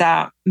or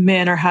that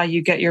men are how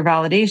you get your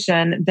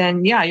validation,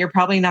 then yeah, you're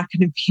probably not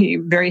going to be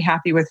very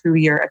happy with who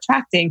you're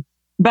attracting.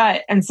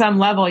 But on some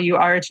level, you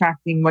are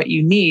attracting what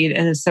you need.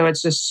 And so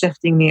it's just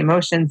shifting the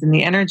emotions and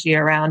the energy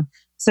around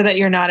so that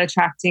you're not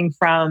attracting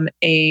from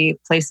a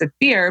place of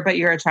fear, but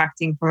you're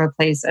attracting from a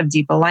place of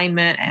deep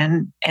alignment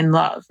and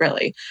love,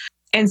 really.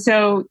 And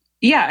so,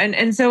 yeah.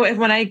 And so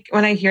when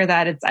I hear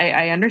that,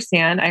 I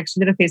understand. I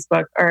actually did a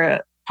Facebook or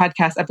a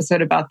podcast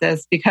episode about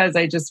this because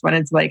I just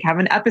wanted to like have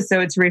an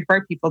episode to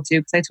refer people to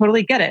because I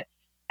totally get it.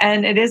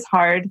 And it is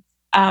hard.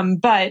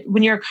 But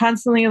when you're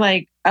constantly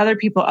like other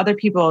people,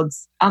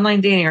 it's online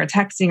dating or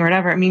texting or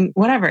whatever.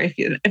 Whatever.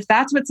 If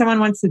that's what someone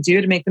wants to do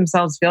to make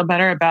themselves feel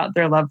better about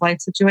their love life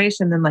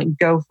situation, then like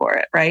go for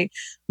it, right?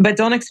 But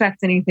don't expect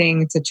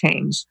anything to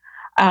change.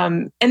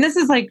 And this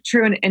is like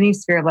true in any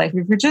sphere of life.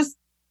 If you're just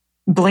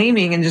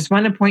blaming and just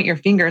want to point your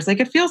fingers, like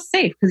it feels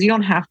safe because you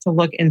don't have to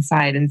look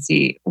inside and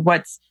see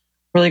what's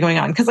really going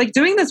on. Because like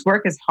doing this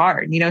work is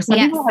hard. Some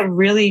people have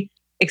really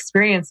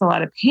experienced a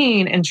lot of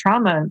pain and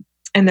trauma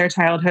in their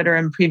childhood or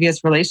in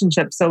previous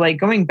relationships. So like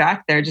going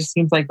back there just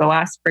seems like the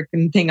last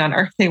freaking thing on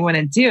earth they want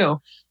to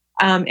do.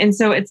 And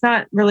so it's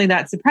not really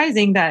that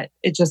surprising that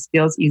it just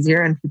feels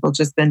easier and people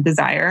just then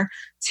desire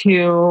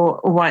to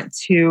want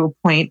to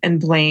point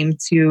and blame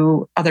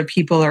to other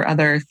people or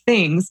other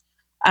things.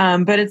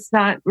 But it's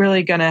not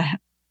really going to,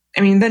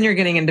 then you're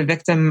getting into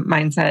victim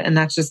mindset and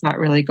that's just not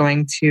really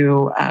going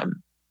to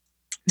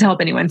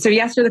help anyone. So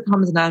yes, you're the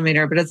common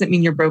denominator, but it doesn't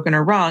mean you're broken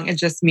or wrong. It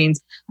just means,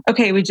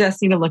 okay, we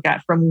just need to look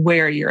at from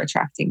where you're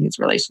attracting these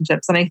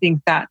relationships. And I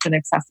think that's an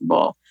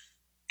accessible,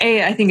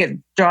 I think it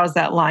draws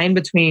that line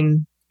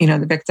between,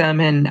 the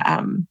victim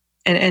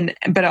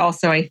but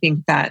also I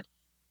think that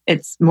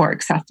it's more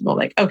acceptable.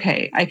 Like,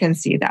 okay, I can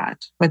see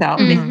that without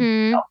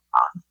making myself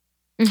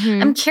wrong.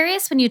 Mm-hmm. I'm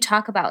curious when you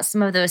talk about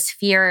some of those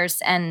fears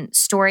and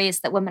stories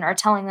that women are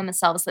telling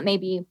themselves that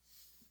maybe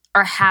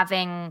are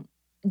having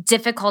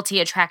difficulty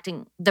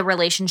attracting the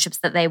relationships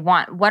that they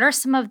want. What are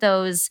some of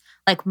those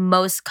like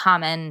most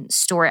common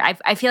story?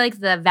 I feel like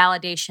the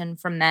validation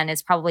from men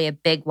is probably a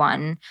big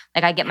one.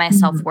 Like I get my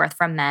self-worth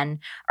from men.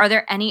 Are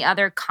there any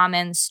other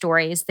common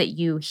stories that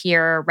you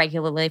hear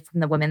regularly from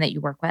the women that you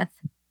work with?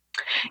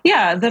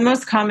 Yeah, the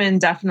most common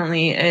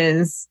definitely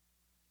is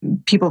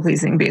people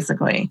pleasing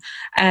basically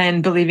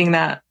and believing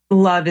that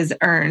love is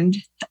earned.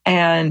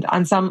 And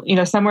on some,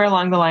 somewhere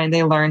along the line,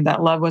 they learned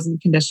that love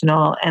wasn't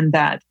conditional, and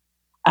that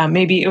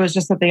maybe it was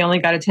just that they only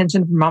got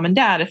attention from mom and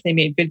dad if they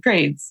made good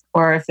grades,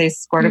 or if they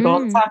scored a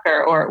goal in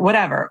soccer, or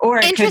whatever. Or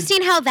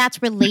interesting how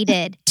that's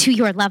related to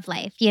your love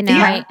life,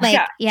 Yeah, Like,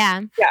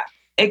 yeah.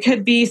 It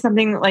could be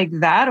something like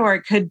that, or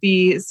it could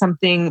be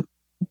something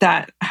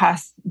that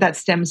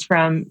stems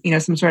from,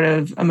 some sort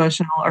of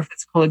emotional or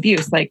physical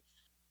abuse. Like,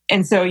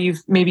 and so you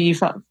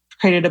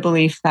created a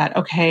belief that,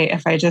 okay,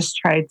 if I just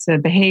try to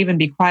behave and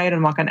be quiet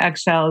and walk on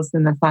eggshells,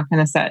 then that's not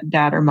going to set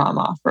dad or mom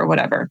off or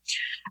whatever.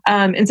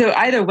 And so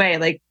either way,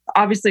 like,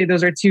 obviously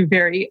those are two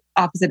very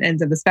opposite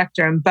ends of the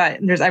spectrum, but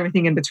there's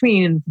everything in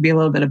between, and it can be a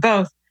little bit of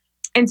both.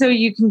 And so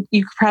you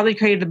probably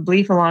created a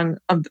belief along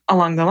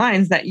the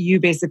lines that you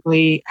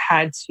basically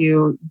had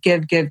to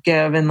give,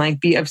 and like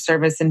be of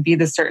service and be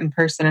the certain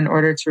person in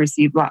order to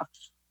receive love.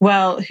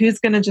 Well, who's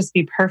going to just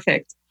be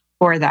perfect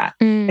for that?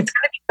 It's going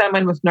to be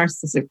someone with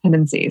narcissistic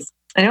tendencies.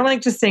 I don't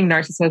like just saying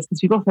narcissist because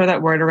people throw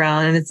that word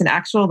around, and it's an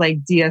actual like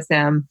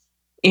DSM,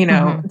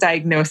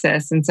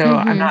 diagnosis. And so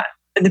I'm not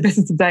in the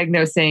business of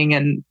diagnosing,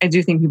 and I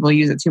do think people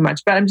use it too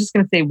much, but I'm just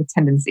going to say with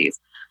tendencies.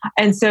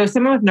 And so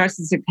someone with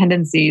narcissistic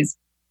tendencies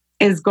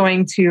is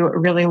going to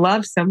really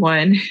love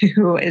someone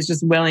who is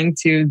just willing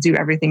to do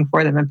everything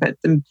for them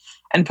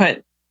and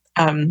put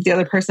the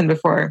other person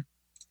before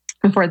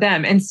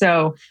them. And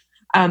so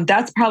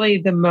that's probably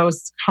the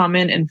most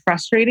common and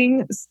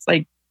frustrating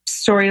like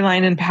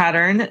storyline and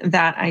pattern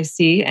that I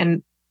see,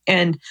 and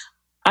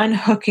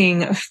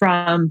unhooking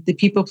from the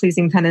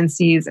people-pleasing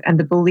tendencies and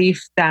the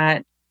belief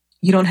that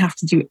you don't have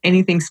to do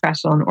anything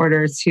special in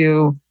order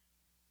to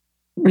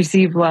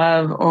receive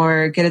love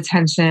or get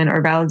attention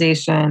or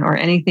validation or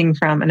anything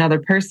from another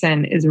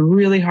person is a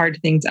really hard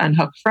thing to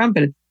unhook from,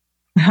 but it's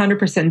 100%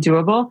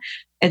 doable.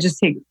 It just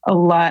takes a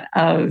lot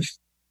of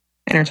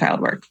inner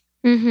child work.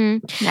 Yeah.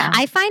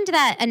 I find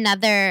that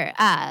another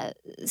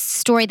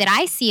story that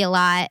I see a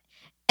lot,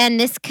 and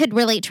this could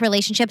relate to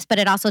relationships, but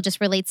it also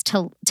just relates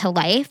to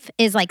life,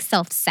 is like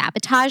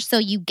self-sabotage. So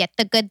you get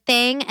the good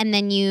thing and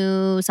then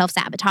you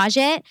self-sabotage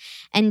it,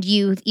 and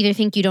you either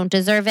think you don't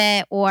deserve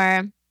it,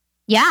 or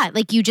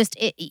like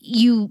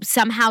you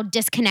somehow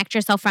disconnect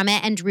yourself from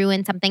it and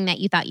ruin something that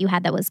you thought you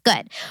had that was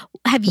good.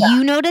 Have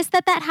you noticed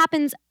that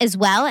happens as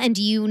well? And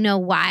do you know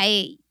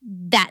why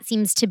that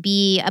seems to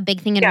be a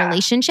big thing in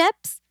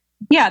relationships?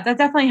 Yeah, that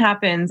definitely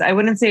happens. I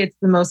wouldn't say it's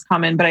the most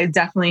common, but I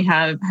definitely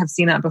have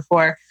seen that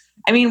before.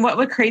 I mean, what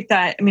would create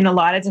that? I mean, a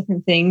lot of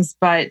different things,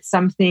 but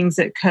some things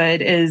it could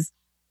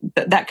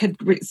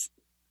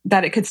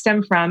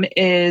stem from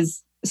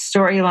is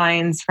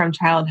storylines from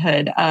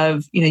childhood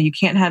of, you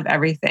can't have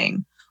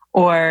everything,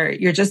 or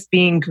you're just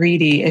being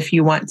greedy if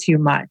you want too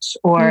much,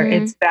 or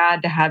it's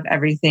bad to have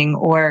everything,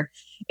 or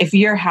if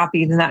you're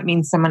happy, then that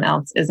means someone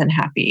else isn't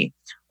happy.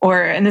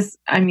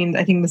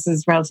 I think this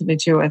is relatively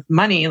true with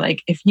money.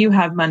 Like, if you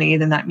have money,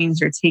 then that means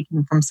you're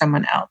taking from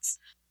someone else.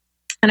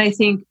 And I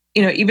think,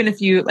 even if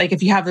you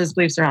have those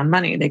beliefs around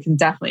money, they can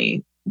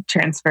definitely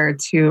transfer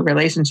to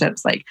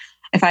relationships. Like,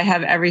 if I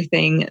have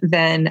everything,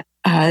 then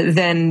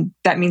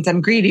that means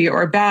I'm greedy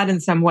or bad in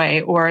some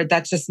way, or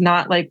that's just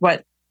not like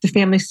what the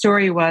family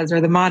story was,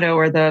 or the motto,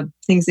 or the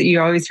things that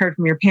you always heard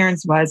from your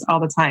parents was all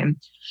the time.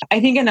 I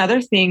think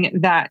another thing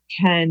that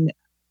can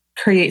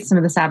create some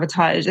of the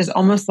sabotage is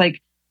almost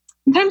like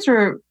sometimes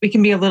we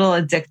can be a little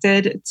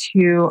addicted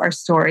to our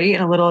story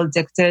and a little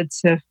addicted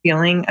to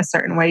feeling a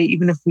certain way,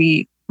 even if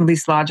we, at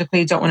least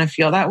logically, don't want to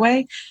feel that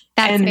way.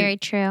 That's very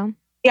true.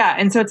 Yeah.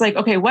 And so it's like,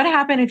 okay, what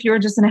happened if you were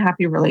just in a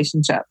happy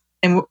relationship?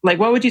 And like,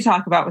 what would you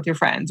talk about with your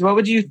friends? What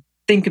would you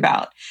think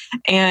about?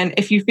 And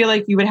if you feel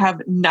like you would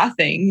have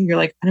nothing, you're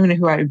like, I don't know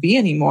who I would be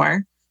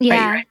anymore.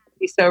 Yeah. Right?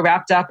 You're so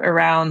wrapped up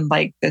around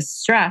like this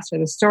stress or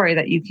the story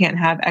that you can't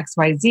have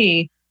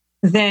XYZ,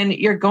 then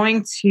you're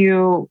going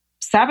to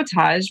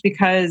sabotage,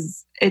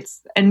 because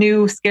it's a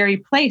new scary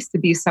place to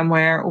be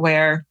somewhere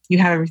where you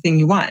have everything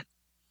you want.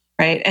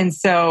 Right. And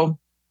so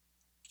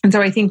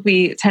I think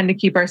we tend to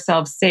keep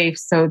ourselves safe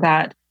so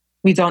that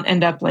we don't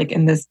end up like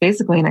in this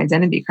basically an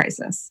identity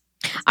crisis.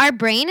 Our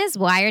brain is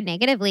wired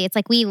negatively. It's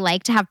like we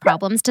like to have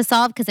problems to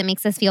solve because it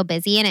makes us feel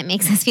busy and it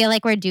makes us feel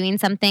like we're doing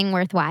something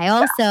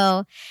worthwhile.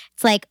 So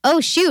it's like, oh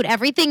shoot,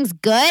 everything's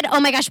good. Oh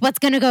my gosh, what's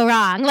going to go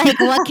wrong? Like,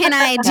 what can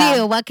I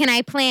do? What can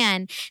I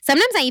plan?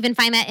 Sometimes I even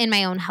find that in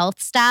my own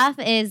health stuff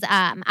is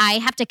I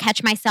have to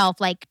catch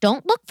myself like,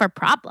 don't look for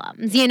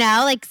problems,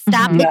 like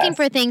stop looking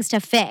for things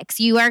to fix.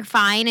 You are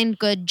fine and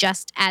good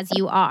just as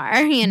you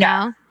are,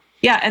 know?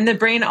 Yeah. And the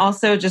brain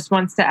also just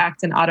wants to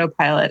act in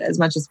autopilot as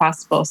much as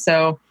possible.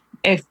 So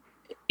if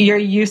you're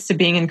used to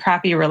being in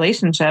crappy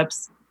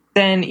relationships,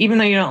 then even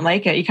though you don't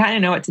like it, you kind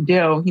of know what to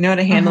do. You know how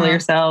to handle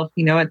yourself.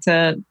 You know what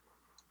to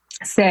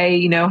say.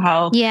 You know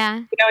how,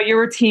 your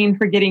routine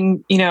for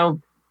getting,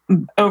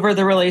 over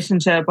the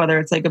relationship, whether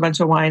it's like a bunch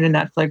of wine and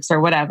Netflix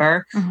or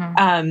whatever.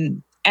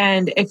 And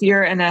if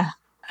you're in a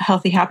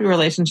healthy, happy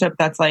relationship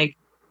that's like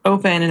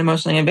open and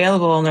emotionally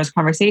available and there's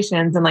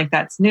conversations and like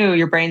that's new,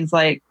 your brain's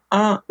like,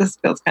 oh, this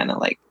feels kind of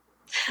like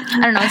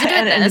I don't know what to do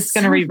with and it's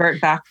going to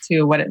revert back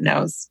to what it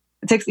knows.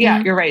 It takes,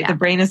 you're right. Yeah. The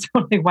brain is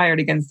totally wired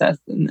against us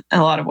in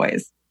a lot of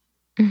ways.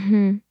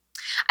 Mm-hmm.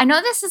 I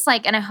know this is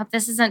like, and I hope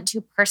this isn't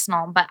too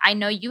personal, but I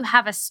know you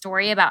have a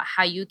story about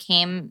how you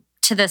came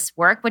to this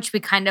work, which we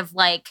kind of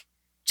like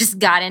just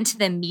got into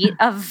the meat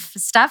of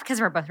stuff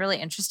because we're both really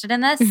interested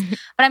in this.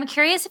 But I'm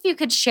curious if you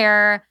could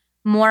share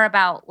more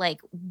about like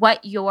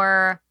what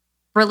your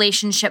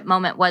relationship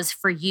moment was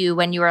for you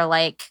when you were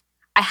like,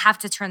 I have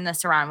to turn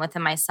this around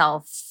within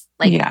myself.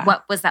 Like,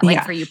 what was that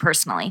like for you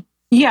personally?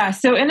 Yeah.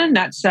 So in a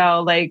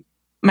nutshell, like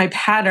my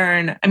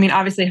pattern, I mean,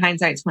 obviously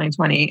hindsight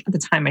 2020, at the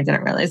time I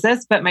didn't realize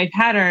this, but my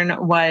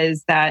pattern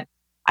was that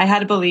I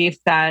had a belief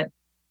that,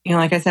 you know,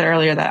 like I said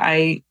earlier, that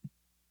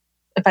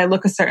if I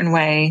look a certain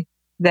way,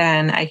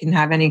 then I can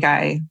have any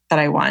guy that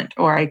I want,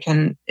 or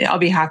I'll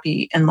be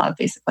happy in love,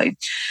 basically.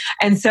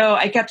 And so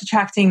I kept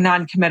attracting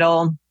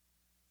non-committal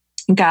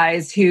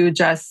guys who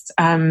just,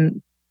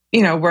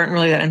 weren't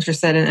really that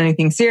interested in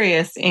anything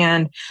serious.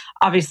 And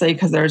obviously,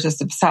 because there was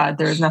just a facade,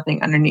 there was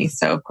nothing underneath.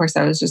 So of course,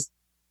 it was just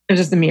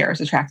the mirror I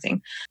was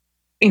attracting,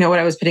 what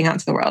I was putting out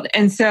into the world.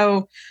 And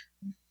so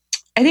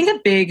I think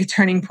a big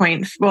turning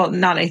point, I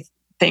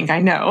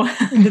know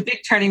the big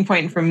turning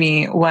point for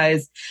me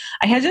was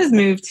I had just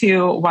moved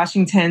to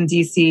Washington,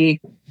 D.C.,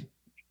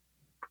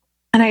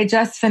 and I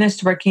just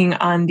finished working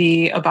on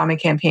the Obama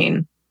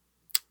campaign.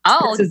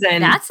 Oh,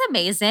 that's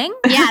amazing.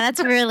 Yeah,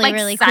 that's really,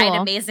 really cool.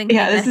 Amazing.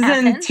 Yeah, this is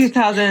in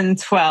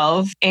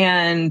 2012.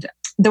 And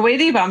the way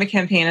the Obama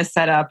campaign is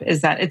set up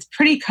is that it's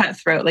pretty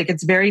cutthroat. Like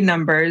it's very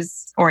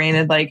numbers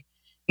oriented. Like,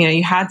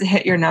 you had to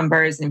hit your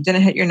numbers. And if you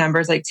didn't hit your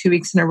numbers like 2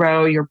 weeks in a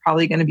row, you're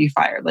probably going to be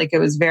fired. Like it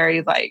was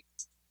very like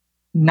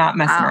not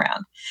messing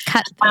around.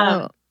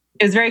 Cutthroat.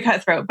 It was very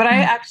cutthroat. But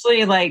I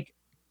actually like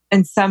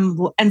in some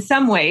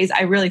ways,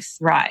 I really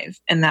thrive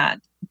in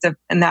that because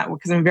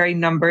I'm a very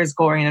numbers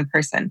goal-oriented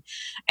person.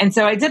 And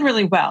so I did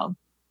really well.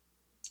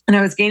 And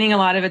I was gaining a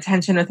lot of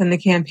attention within the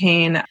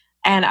campaign.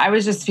 And I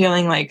was just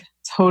feeling like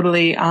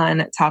totally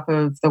on top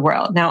of the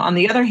world. Now, on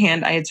the other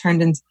hand, I had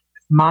turned into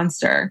a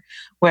monster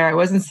where I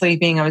wasn't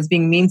sleeping. I was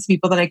being mean to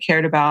people that I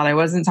cared about. I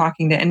wasn't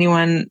talking to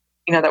anyone,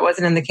 that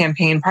wasn't in the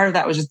campaign. Part of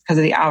that was just because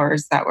of the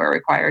hours that were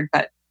required.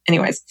 But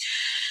anyways,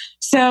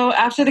 so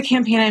after the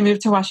campaign, I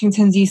moved to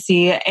Washington,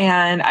 D.C.,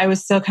 and I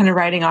was still kind of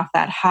riding off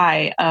that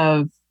high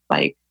of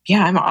like,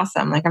 yeah, I'm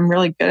awesome. Like I'm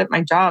really good at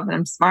my job and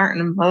I'm smart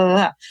and blah, blah,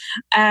 blah.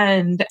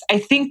 And I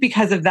think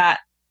because of that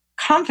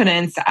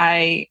confidence,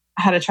 I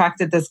had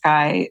attracted this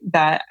guy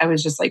that I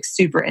was just like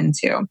super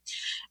into.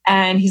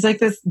 And he's like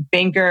this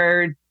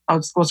banker, I'll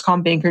just call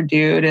him banker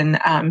dude. And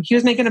he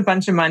was making a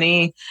bunch of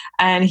money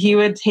and he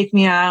would take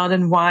me out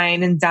and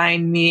wine and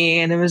dine me.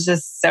 And it was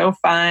just so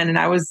fun. And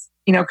I was,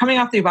 coming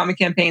off the Obama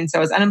campaign. So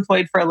I was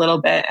unemployed for a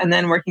little bit and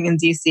then working in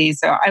DC.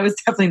 So I was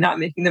definitely not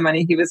making the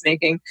money he was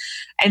making.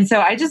 And so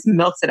I just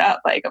milked it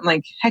up. Like, I'm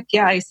like, heck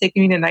yeah, he's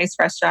taking me to nice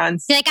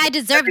restaurants. You're like, I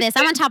deserve this.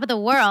 I'm on top of the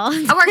world.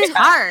 I worked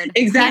hard.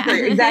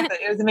 Exactly.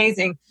 It was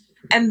amazing.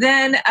 And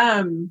then,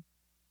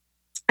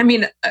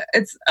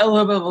 it's a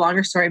little bit of a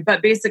longer story,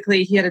 but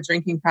basically he had a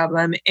drinking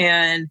problem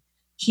and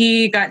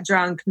he got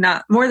drunk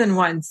not more than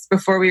once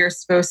before we were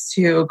supposed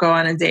to go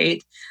on a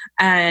date.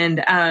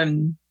 And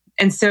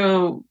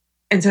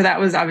so that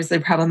was obviously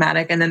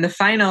problematic. And then the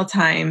final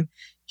time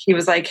he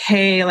was like,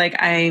 hey, like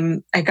I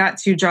got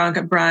too drunk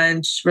at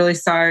brunch, really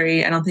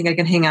sorry. I don't think I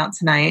can hang out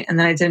tonight. And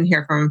then I didn't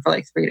hear from him for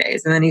like 3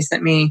 days. And then he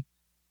sent me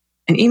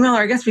an email,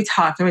 or I guess we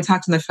talked on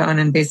the phone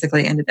and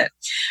basically ended it.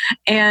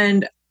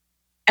 And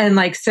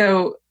like,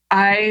 so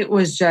I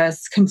was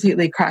just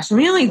completely crushed. And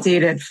we only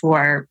dated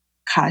for,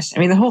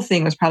 the whole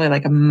thing was probably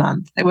like a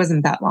month. It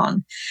wasn't that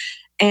long.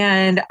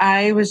 And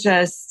I was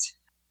just,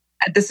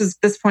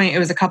 this point, it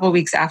was a couple of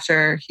weeks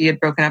after he had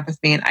broken up with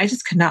me, and I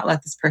just could not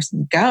let this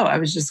person go. I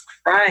was just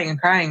crying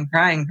and crying and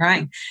crying and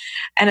crying.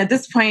 And at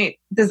this point,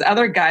 this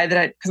other guy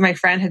because my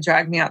friend had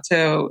dragged me out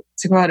to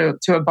go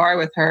out to a bar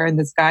with her, and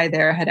this guy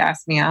there had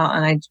asked me out,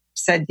 and I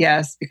said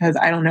yes because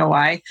I don't know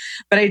why,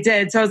 but I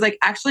did. So I was like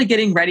actually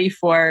getting ready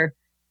for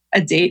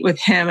a date with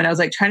him, and I was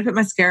like trying to put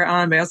mascara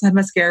on, but I also had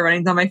mascara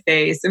running down my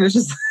face. It was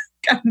just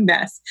a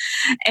mess.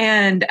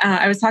 And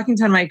I was talking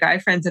to one of my guy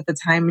friends at the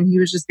time, and he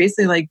was just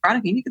basically like,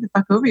 Veronica, you need to get the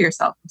fuck over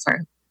yourself. I'm sorry.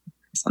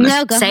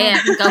 No, go Say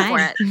it. Go for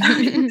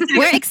it.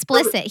 We're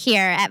explicit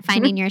here at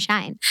Finding Your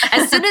Shine.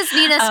 As soon as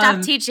Nina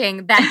stopped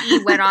teaching, that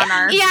E went on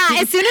our... Yeah,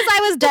 as soon as I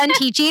was done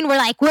teaching, we're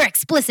like, we're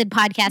explicit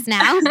podcast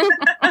now.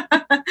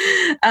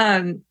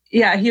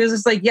 Yeah, he was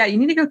just like, yeah, you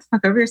need to go the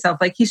fuck over yourself.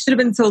 Like, he should have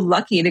been so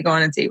lucky to go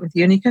on a date with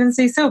you, and he couldn't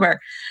stay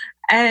sober.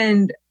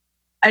 And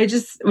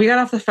we got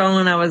off the phone,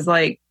 and I was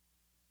like,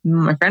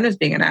 my friend was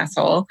being an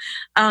asshole.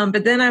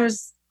 But then I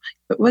was like,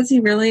 but was he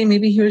really?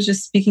 Maybe he was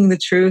just speaking the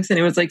truth, and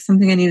it was like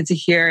something I needed to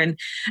hear. And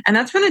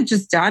that's when it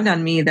just dawned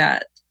on me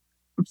that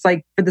it's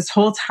like for this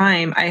whole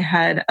time I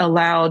had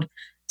allowed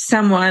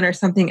someone or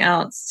something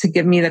else to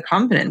give me the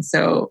confidence.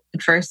 So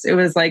at first it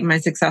was like my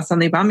success on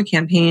the Obama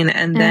campaign.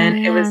 And then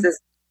it was this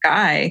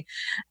guy.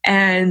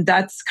 And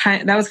that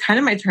was kind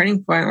of my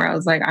turning point where I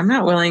was like, I'm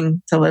not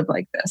willing to live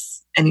like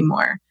this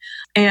anymore.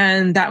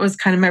 And that was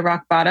kind of my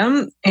rock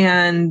bottom.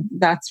 And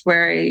that's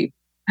where I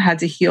had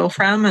to heal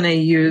from. And I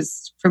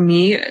used, for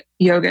me,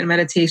 yoga and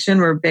meditation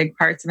were big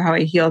parts of how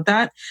I healed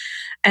that.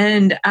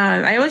 And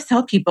I always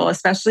tell people,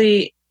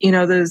 especially,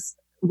 those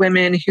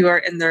women who are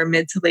in their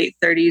mid to late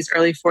 30s,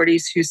 early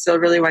 40s, who still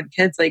really want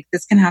kids, like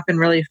this can happen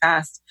really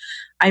fast.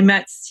 I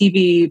met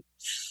Stevie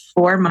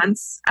 4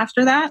 months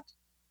after that,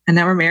 and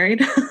now we're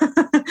married.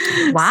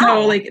 Wow.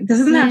 So like, this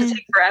doesn't have to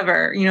take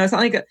forever. It's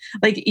not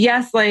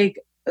yes,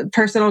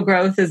 personal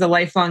growth is a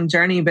lifelong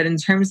journey, but in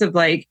terms of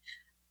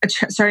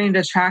starting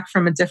to track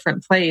from a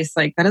different place,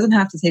 like that doesn't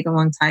have to take a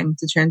long time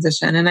to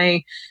transition. And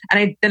I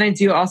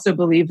do also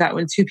believe that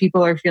when two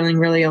people are feeling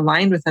really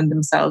aligned within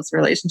themselves,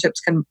 relationships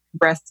can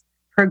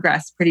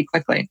progress pretty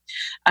quickly.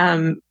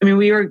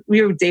 We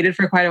were dated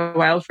for quite a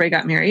while before I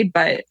got married,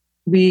 but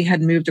we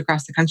had moved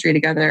across the country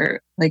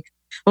together.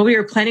 We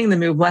were planning the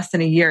move less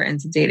than a year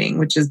into dating,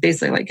 which is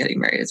basically like getting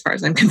married as far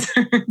as I'm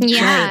concerned.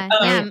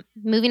 Yeah.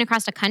 Moving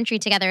across the country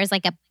together is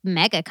like a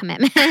mega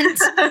commitment.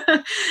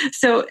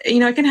 So,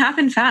 it can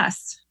happen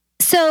fast.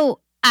 So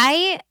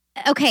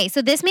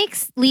this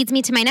leads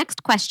me to my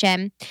next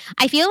question.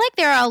 I feel like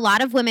there are a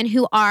lot of women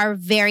who are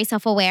very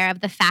self-aware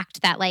of the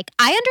fact that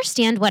I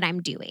understand what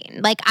I'm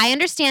doing. I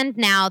understand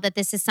now that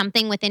this is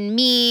something within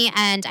me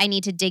and I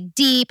need to dig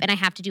deep and I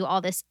have to do all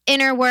this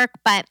inner work,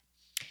 but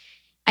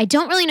I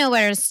don't really know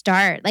where to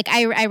start.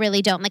 I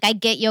really don't. I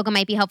get yoga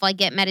might be helpful. I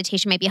get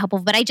meditation might be helpful,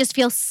 but I just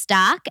feel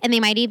stuck. And they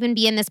might even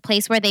be in this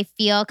place where they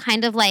feel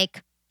kind of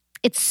like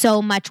it's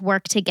so much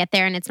work to get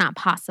there and it's not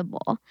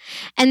possible.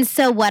 And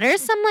so what are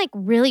some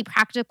really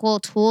practical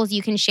tools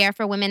you can share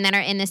for women that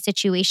are in this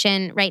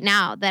situation right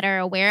now that are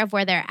aware of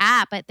where they're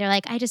at, but they're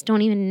I just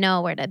don't even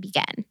know where to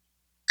begin?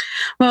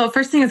 Well,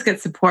 first thing is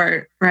get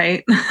support,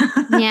 right?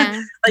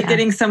 Yeah.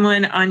 Getting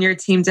someone on your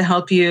team to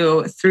help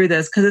you through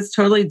this, because it's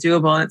totally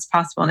doable and it's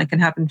possible and it can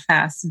happen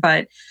fast.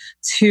 But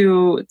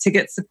to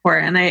get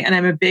support, and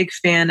I'm a big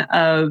fan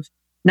of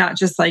not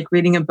just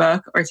reading a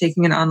book or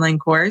taking an online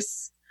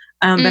course,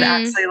 but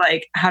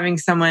actually having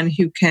someone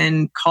who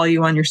can call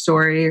you on your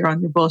story or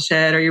on your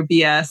bullshit or your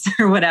BS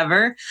or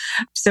whatever.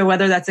 So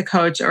whether that's a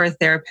coach or a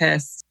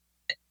therapist,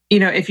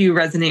 if you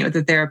resonate with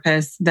the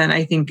therapist, then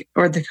I think,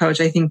 or the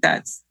coach, I think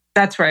that's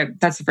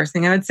the first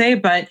thing I would say.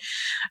 But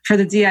for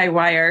the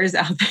DIYers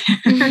out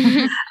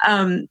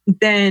there,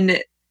 then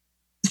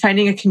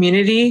finding a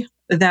community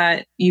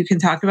that you can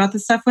talk about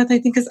this stuff with, I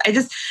think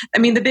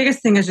the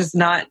biggest thing is just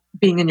not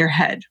being in your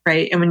head,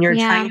 right? And when you're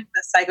trying to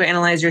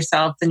psychoanalyze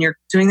yourself, then you're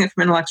doing it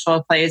from an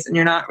intellectual place and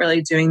you're not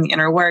really doing the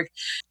inner work.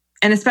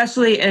 And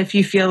especially if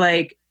you feel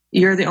like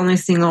you're the only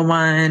single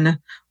one,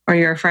 or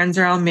your friends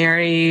are all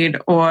married,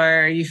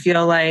 or you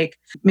feel like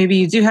maybe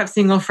you do have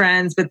single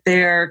friends, but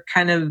they're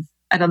kind of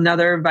at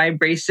another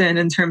vibration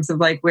in terms of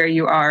where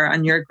you are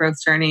on your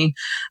growth journey.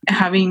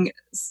 Having,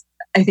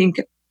 I think,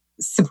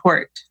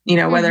 support,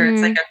 whether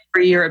it's a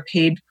free or a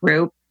paid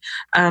group,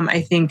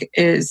 I think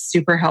is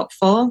super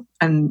helpful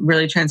and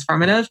really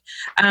transformative.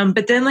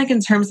 But then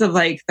in terms of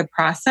the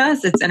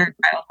process, it's inner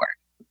child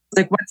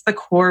work. What's the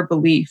core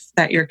belief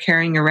that you're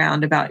carrying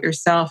around about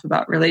yourself,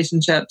 about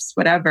relationships,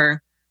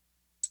 whatever?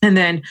 And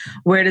then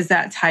where does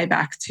that tie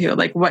back to?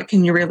 What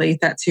can you relate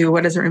that to?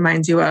 What does it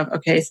remind you of?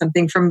 Okay,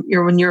 something from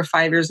when you were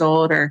 5 years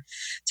old or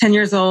 10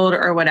 years old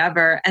or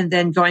whatever. And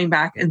then going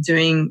back and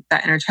doing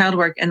that inner child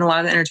work. And a lot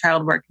of the inner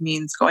child work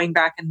means going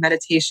back in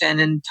meditation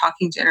and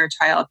talking to inner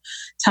child,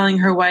 telling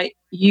her what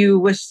you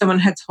wish someone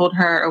had told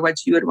her or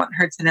what you would want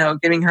her to know,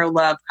 giving her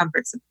love,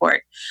 comfort,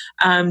 support.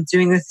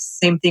 Doing the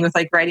same thing with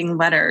writing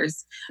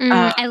letters.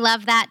 I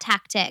love that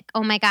tactic.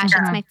 Oh my gosh,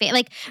 that's my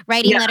favorite.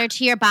 Writing a letter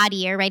to your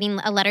body or writing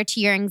a letter to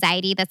your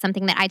anxiety. That's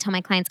something that I tell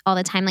my clients all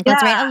the time.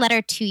 Let's write a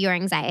letter to your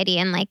anxiety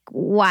and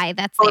why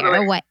that's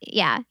there or what.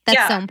 Yeah,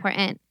 that's so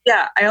important.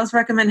 Yeah, I also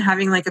recommend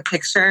having a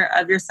picture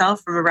of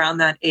yourself from around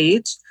that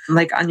age,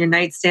 on your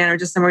nightstand or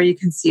just somewhere you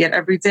can see it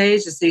every day,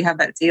 just so you have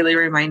that daily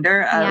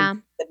reminder of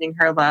sending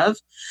her love.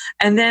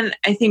 And then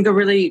I think a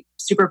really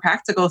super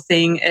practical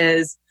thing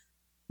is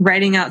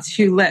writing out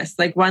 2 lists,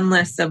 one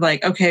list of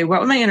okay,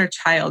 what would my inner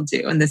child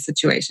do in this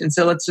situation?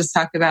 So let's just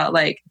talk about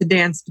the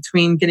dance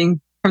between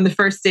getting from the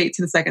first date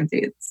to the second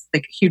date. It's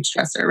a huge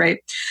stressor, right?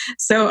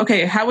 So,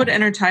 okay, how would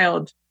inner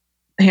child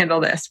handle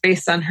this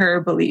based on her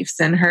beliefs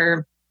and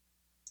her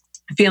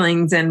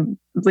feelings and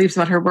beliefs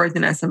about her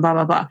worthiness and blah,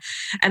 blah, blah.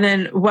 And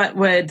then what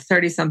would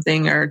 30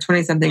 something or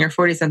 20 something or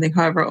 40 something,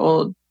 however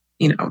old,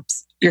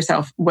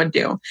 yourself would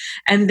do.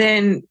 And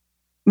then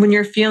when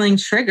you're feeling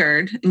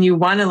triggered and you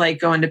want to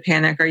go into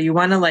panic or you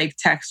want to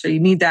text or you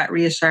need that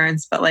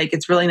reassurance, but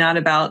it's really not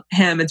about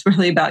him, it's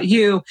really about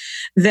you,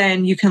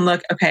 then you can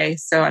look, okay,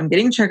 so I'm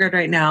getting triggered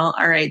right now.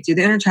 All right, do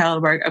the inner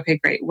child work. Okay,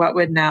 great. What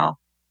would now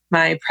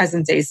my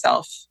present day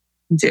self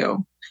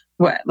do?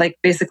 What,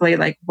 basically,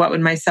 what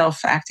would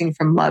myself acting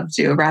from love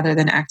do rather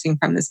than acting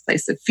from this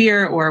place of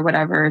fear or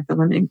whatever the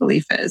limiting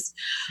belief is?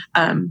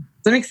 Does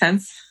that make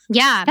sense?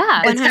 Yeah,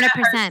 Yeah.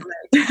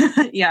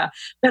 100%. Yeah.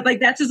 But like,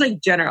 that's just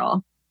like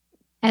general.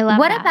 I love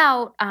What that.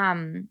 about,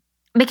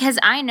 because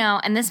I know,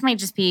 and this might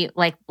just be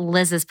like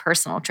Liz's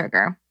personal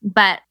trigger,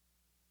 but,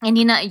 and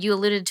you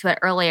alluded to it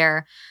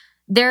earlier,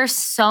 there's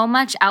so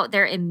much out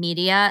there in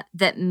media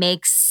that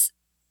makes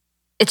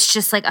it's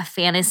just like a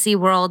fantasy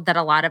world that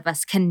a lot of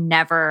us can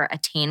never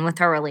attain with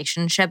our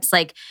relationships.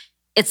 Like,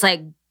 it's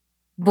like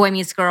boy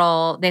meets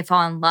girl, they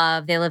fall in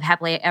love, they live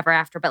happily ever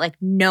after, but like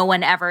no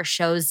one ever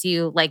shows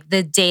you like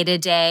the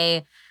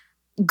day-to-day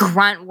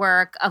grunt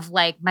work of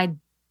like my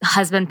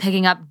husband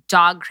picking up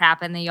dog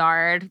crap in the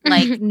yard.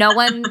 Like no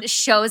one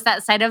shows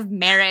that side of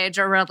marriage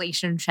or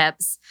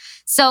relationships.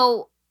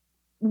 So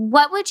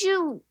what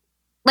do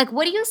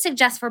you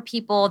suggest for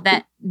people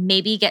that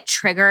maybe get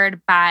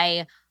triggered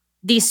by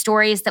these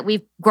stories that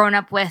we've grown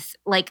up with,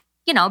 like,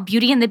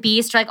 Beauty and the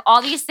Beast, or like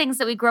all these things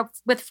that we grew up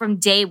with from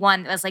day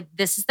one? That was like,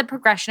 this is the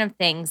progression of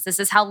things. This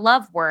is how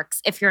love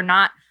works. If you're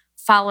not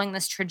following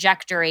this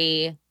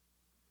trajectory,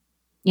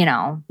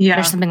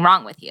 there's something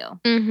wrong with you.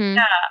 Mm-hmm.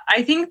 Yeah,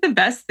 I think the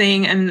best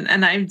thing,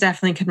 and I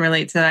definitely can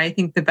relate to that. I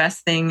think the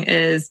best thing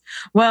is,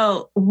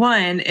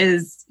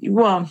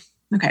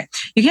 okay,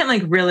 you can't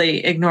like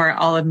really ignore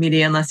all of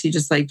media unless you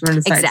just like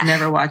decide to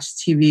never watch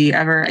TV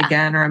ever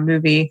again, or a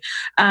movie.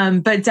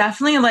 But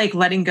definitely like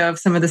letting go of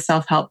some of the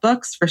self-help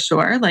books for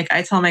sure. Like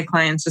I tell my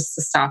clients just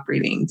to stop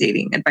reading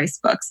dating advice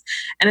books.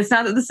 And it's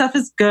not that the stuff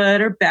is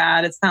good or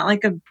bad. It's not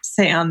like a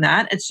say on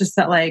that. It's just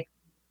that like,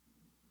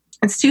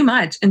 it's too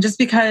much. And just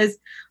because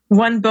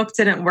one book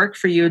didn't work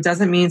for you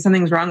doesn't mean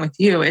something's wrong with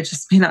you. It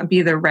just may not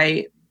be the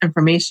right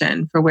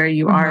information for where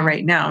you are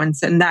right now. And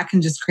that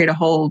can just create a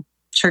whole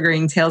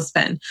triggering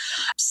tailspin.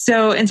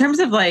 So in terms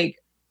of like,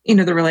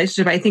 the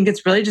relationship, I think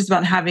it's really just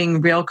about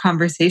having real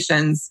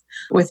conversations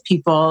with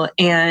people.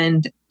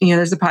 And,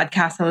 there's a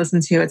podcast I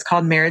listen to. It's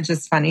called Marriage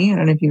is Funny. I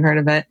don't know if you've heard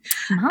of it.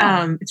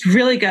 Oh. It's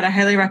really good. I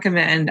highly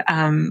recommend.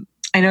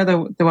 I know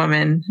the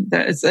woman,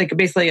 it's like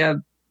basically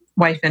a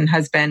wife and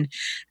husband,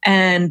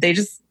 and they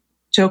just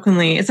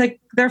jokingly, it's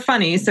like they're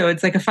funny, so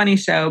it's like a funny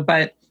show,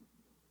 but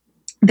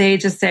they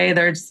just say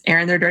they're just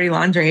airing their dirty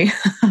laundry.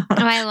 Oh,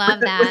 I love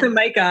that. With a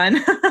mic on.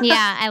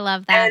 Yeah, I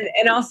love that.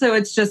 And also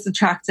it's just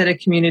attracted a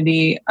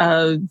community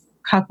of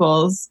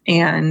couples,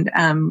 and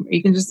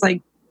you can just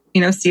like,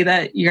 see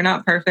that you're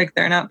not perfect,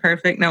 they're not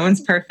perfect, no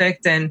one's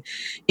perfect. And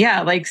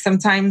yeah, like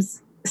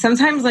sometimes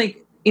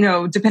like,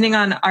 depending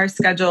on our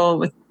schedule,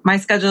 with my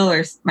schedule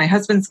or my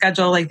husband's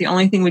schedule, like the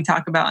only thing we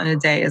talk about in a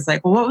day is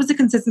like, well, what was the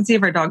consistency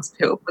of our dog's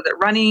poop? Was it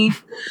runny?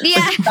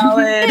 Yeah. Was it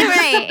solid?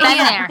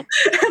 Right.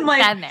 And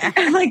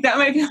like that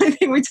might be the only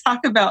thing we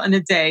talk about in a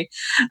day.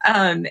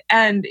 And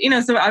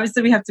so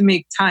obviously we have to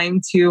make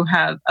time to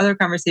have other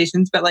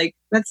conversations, but like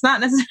that's not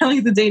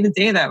necessarily the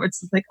day-to-day that it's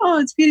just like, oh,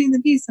 it's Beauty and the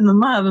Beast and the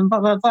love and blah,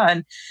 blah, blah.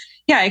 And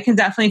yeah, it can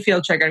definitely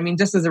feel triggered. I mean,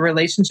 just as a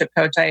relationship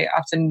coach, I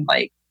often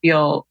like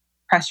feel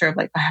pressure of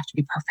like, I have to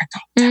be perfect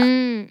all the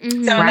time.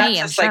 Mm-hmm. So that's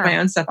just like my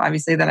own stuff,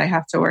 obviously, that I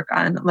have to work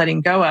on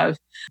letting go of.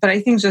 But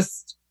I think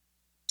just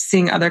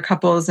seeing other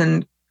couples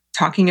and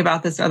talking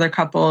about this to other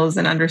couples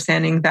and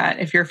understanding that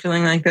if you're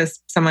feeling like this,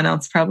 someone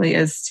else probably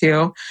is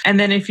too. And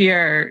then if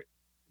you're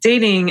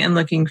dating and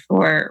looking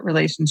for a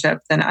relationship,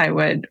 then I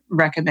would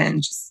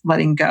recommend just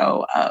letting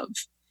go of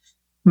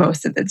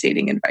most of the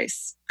dating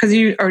advice, because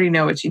you already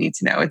know what you need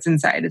to know. It's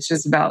inside. It's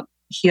just about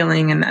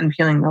healing and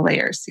unpeeling the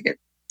layers to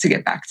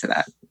get back to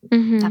that.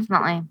 Mm-hmm.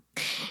 Definitely.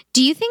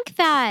 Do you think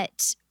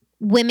that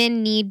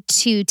women need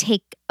to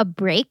take a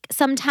break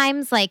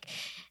sometimes? Like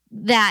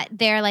that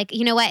they're like,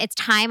 you know what, it's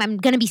time. I'm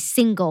going to be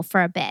single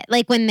for a bit.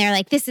 Like when they're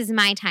like, this is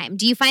my time.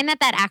 Do you find that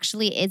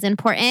actually is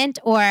important?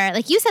 Or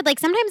like you said, like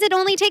sometimes it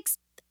only takes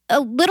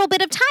a little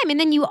bit of time and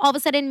then you all of a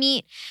sudden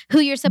meet who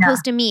you're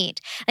supposed to meet.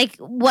 Like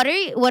what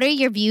are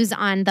your views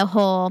on the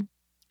whole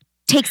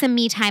take some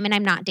me time and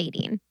I'm not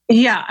dating?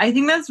 Yeah, I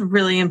think that's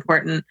really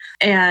important.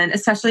 And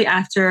especially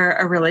after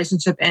a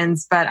relationship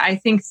ends. But I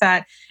think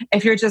that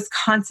if you're just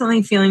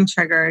constantly feeling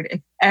triggered,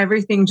 if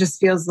everything just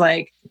feels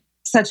like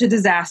such a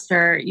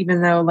disaster,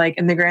 even though like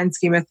in the grand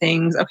scheme of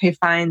things, okay,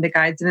 fine, the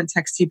guy didn't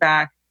text you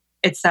back.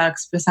 It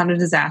sucks, but it's not a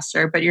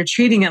disaster. But you're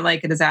treating it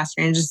like a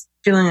disaster and just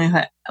feeling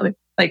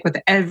like with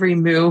every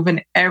move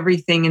and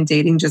everything in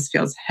dating just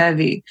feels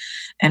heavy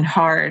and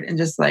hard and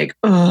just like,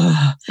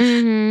 ugh.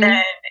 Mm-hmm.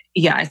 Then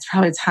yeah, it's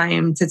probably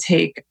time to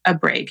take a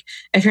break.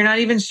 If you're not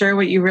even sure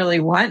what you really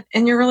want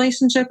in your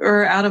relationship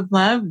or out of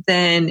love,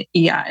 then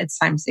yeah, it's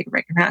time to take a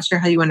break. If you're not sure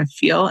how you want to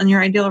feel in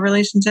your ideal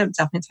relationship,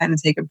 definitely time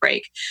to take a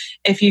break.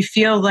 If you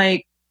feel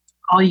like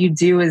all you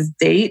do is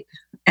date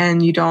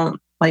and you don't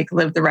like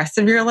live the rest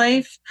of your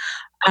life,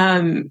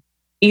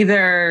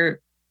 either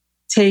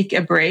take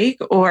a break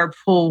or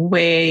pull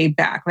way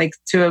back, like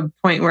to a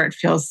point where it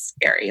feels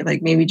scary.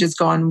 Like maybe just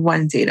go on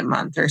one date a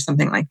month or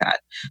something like that.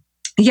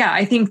 Yeah,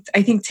 I think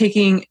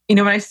taking,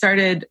 when I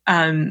started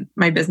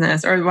my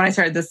business, or when I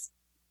started this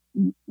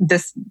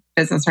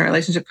business or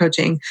relationship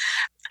coaching,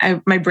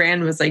 my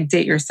brand was like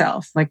date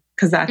yourself, like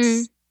because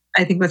that's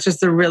I think that's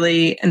just a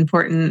really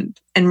important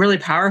and really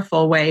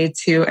powerful way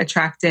to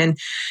attract in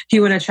who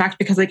you want to attract.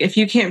 Because like, if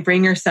you can't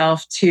bring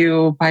yourself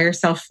to buy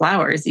yourself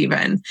flowers,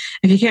 even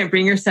if you can't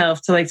bring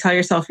yourself to like tell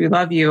yourself you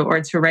love you, or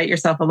to write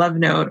yourself a love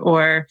note,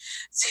 or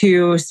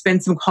to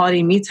spend some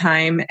quality me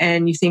time,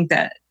 and you think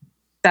that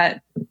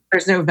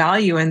there's no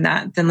value in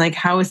that, then like,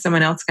 how is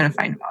someone else going to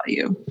find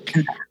value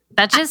in that?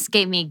 That just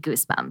gave me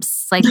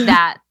goosebumps. Like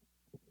that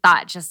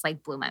thought just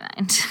like blew my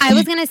mind. I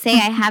was going to say,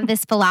 I have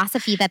this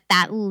philosophy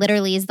that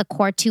literally is the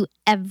core to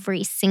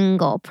every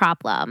single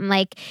problem.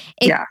 Like,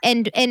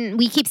 and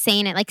we keep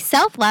saying it, like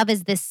self-love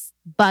is this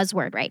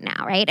buzzword right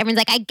now, right? Everyone's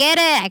like, I get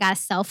it. I got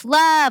to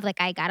self-love. Like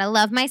I got to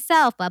love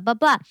myself, blah, blah,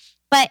 blah.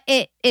 But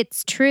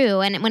it's true.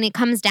 And when it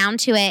comes down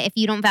to it, if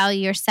you don't value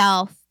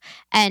yourself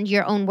and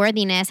your own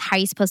worthiness, how are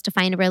you supposed to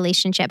find a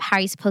relationship? How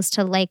are you supposed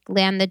to like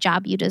land the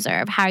job you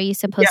deserve? How are you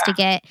supposed to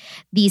get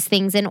these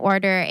things in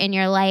order in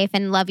your life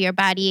and love your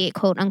body,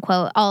 quote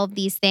unquote, all of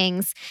these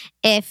things,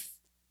 if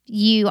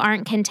you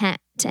aren't content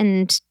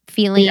and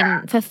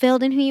feeling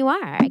fulfilled in who you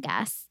are, I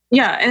guess.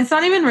 Yeah. And it's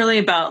not even really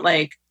about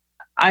like,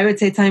 I would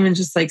say it's not even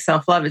just like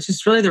self-love. It's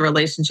just really the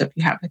relationship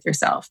you have with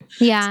yourself.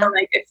 Yeah. So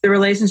like if the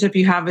relationship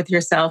you have with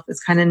yourself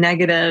is kind of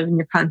negative and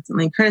you're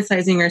constantly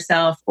criticizing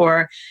yourself,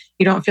 or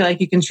you don't feel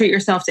like you can treat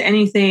yourself to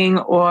anything,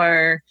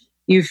 or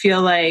you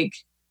feel like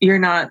you're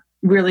not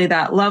really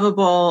that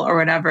lovable or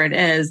whatever it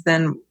is,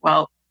 then,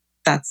 well,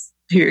 that's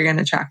who you're going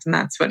to attract. And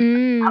that's what how other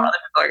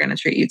people are going to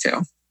treat you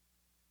too.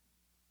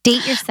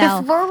 Date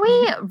yourself. Before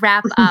we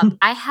wrap up,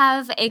 I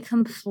have a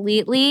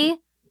completely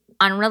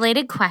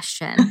unrelated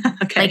question.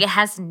 Okay. Like it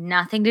has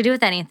nothing to do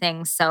with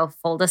anything. So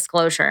full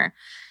disclosure.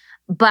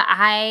 But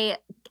I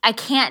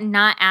can't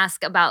not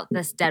ask about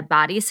this dead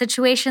body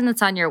situation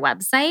that's on your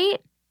website.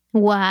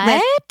 What?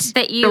 Like,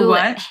 that you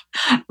what?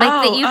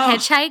 That you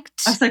hitchhiked.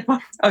 I was like,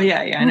 what? Oh yeah,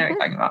 I know what you're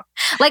talking about.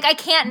 Like I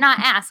can't not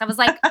ask. I was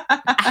like,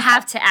 I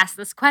have to ask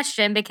this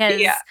question because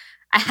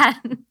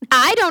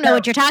I don't know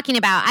what you're talking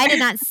about. I did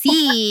not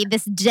see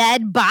this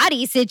dead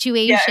body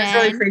situation. Yeah, it's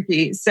really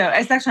freaky. So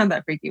it's actually not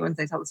that freaky once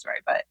I tell the story,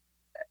 but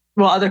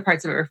well, other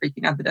parts of it were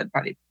freaky, not the dead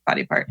body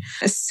part.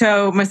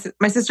 So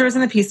my sister was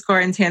in the Peace Corps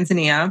in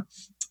Tanzania,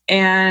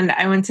 and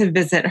I went to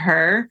visit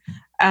her.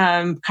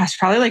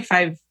 Probably like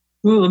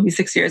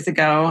 6 years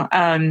ago,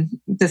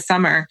 this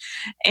summer,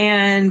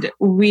 and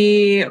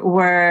she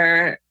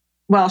was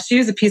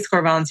a Peace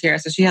Corps volunteer,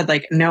 so she had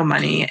like no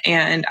money,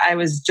 and I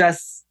was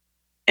just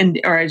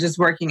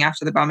working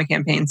after the Obama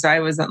campaign, so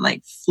I wasn't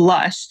like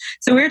flush.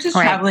 So we were just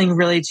traveling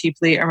really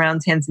cheaply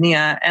around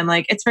Tanzania, and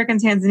like it's freaking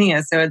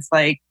Tanzania, so it's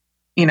like,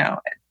 you know,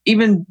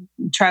 even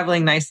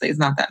traveling nicely is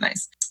not that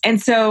nice. And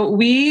so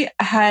we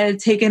had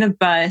taken a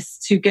bus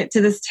to get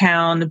to this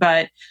town,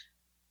 but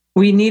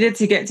we needed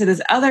to get to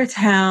this other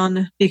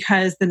town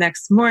because the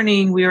next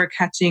morning we were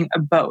catching a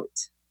boat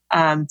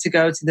to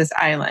go to this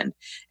island.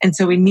 And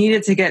so we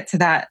needed to get to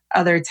that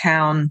other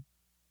town,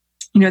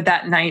 you know,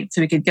 that night so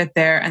we could get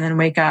there and then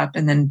wake up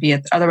and then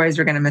otherwise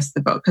we're going to miss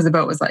the boat because the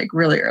boat was like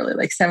really early,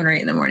 like 7 or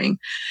 8 in the morning.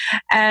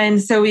 And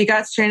so we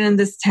got stranded in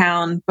this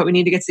town, but we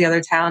need to get to the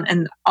other town,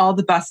 and all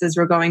the buses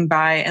were going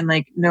by and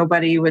like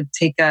nobody would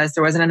take us.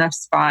 There wasn't enough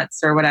spots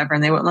or whatever,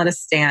 and they wouldn't let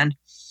us stand.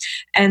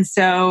 And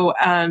so,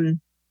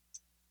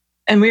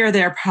 and we were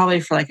there probably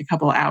for like a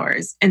couple of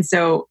hours. And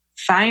so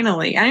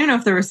finally, I don't even know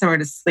if there was somewhere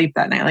to sleep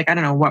that night. Like, I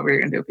don't know what we were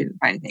going to do if we didn't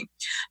find anything.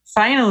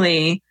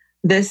 Finally,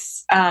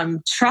 this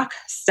truck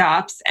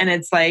stops, and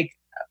it's like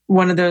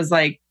one of those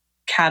like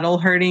cattle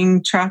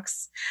herding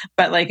trucks,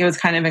 but like it was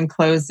kind of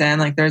enclosed in,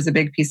 like there's a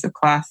big piece of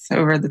cloth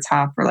over the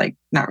top, or like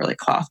not really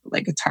cloth, but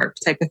like a tarp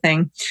type of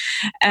thing.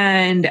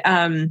 And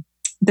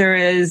there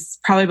is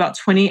probably about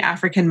 20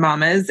 African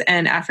mamas,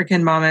 and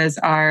African mamas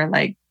are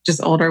like just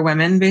older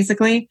women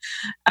basically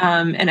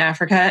in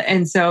Africa.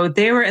 And so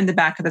they were in the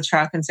back of the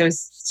truck. And so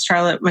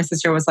Charlotte, my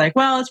sister, was like,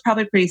 well, it's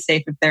probably pretty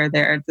safe if they're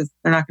there.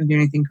 They're not going to do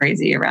anything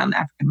crazy around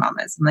African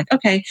mamas. I'm like,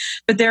 okay.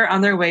 But they're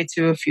on their way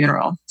to a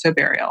funeral, to a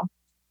burial,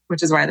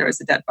 which is why there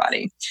was a dead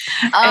body.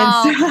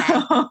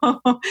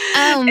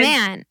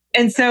 Man.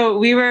 And so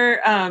we were,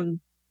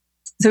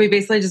 so we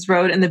basically just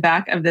rode in the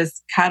back of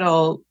this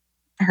cattle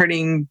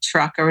herding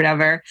truck or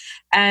whatever.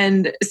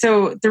 And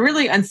so the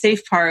really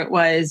unsafe part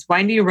was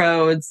windy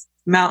roads,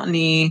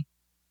 mountainy,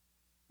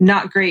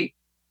 not great,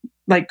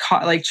 like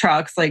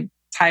trucks, like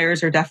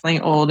tires are definitely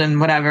old and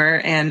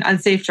whatever, and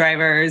unsafe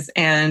drivers.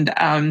 And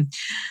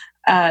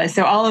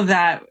so all of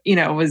that, you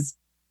know, was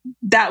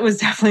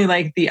definitely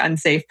like the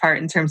unsafe part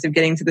in terms of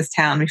getting to this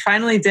town. We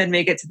finally did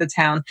make it to the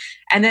town.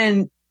 And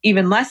then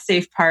even less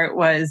safe part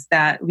was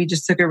that we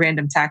just took a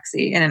random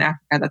taxi. And in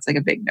Africa, that's like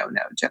a big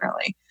no-no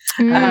generally.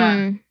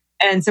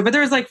 And so, but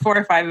there was like 4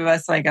 or 5 of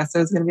us, so I guess it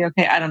was going to be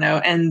okay. I don't know.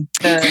 And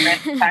the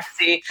random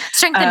taxi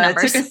took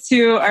us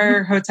to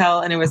our hotel,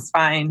 and it was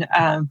fine.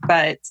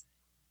 But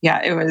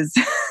yeah, it was.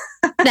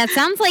 That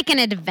sounds like an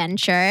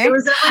adventure. It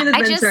was definitely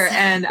an adventure.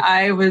 And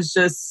I was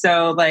just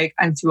so like,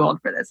 I'm too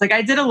old for this. Like,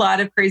 I did a lot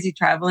of crazy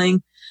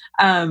traveling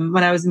when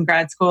I was in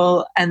grad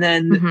school. And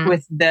then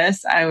with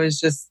this, I was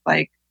just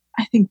like,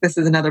 I think this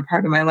is another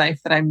part of my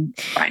life that I'm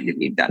trying to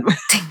be done with.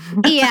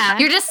 Yeah.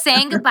 You're just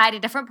saying goodbye to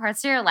different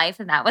parts of your life,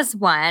 and that was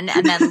one.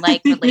 And then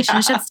like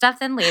relationship stuff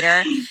then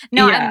later.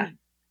 No, Yeah.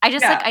 I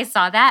just like I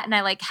saw that and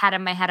I like had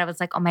in my head, I was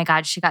like, oh my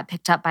God, she got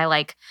picked up by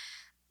like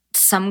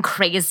some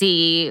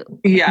crazy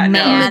man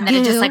that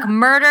had just like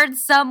murdered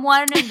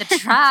someone in the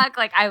truck.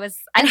 Like I was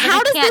And like, how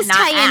I does can't this not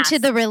tie ask. into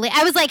the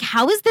I was like,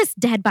 how is this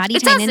dead body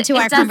It tying doesn't- into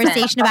it our doesn't.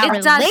 conversation about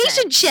It doesn't.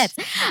 relationships?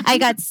 I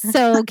got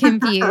so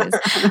confused.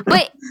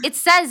 But it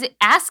says,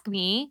 ask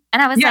me.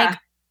 And I was like,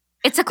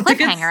 it's a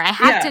cliffhanger. I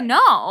have to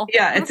know.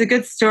 Yeah, it's a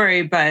good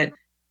story, but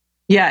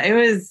yeah, it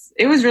was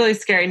really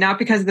scary. Not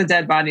because of the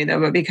dead body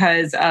though, but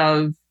because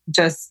of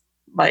just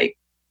like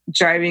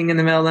driving in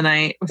the middle of the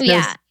night with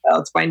no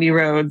seatbelts, windy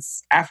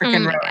roads,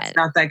 African roads,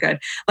 not that good.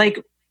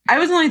 Like I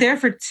was only there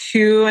for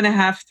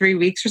 2.5, 3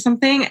 weeks or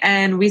something,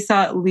 and we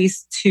saw at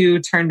least 2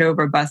 turned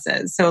over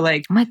buses. So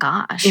like, oh my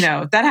gosh,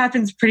 that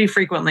happens pretty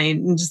frequently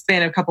in just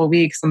span a couple of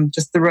weeks on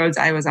just the roads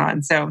I was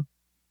on. So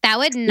that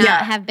would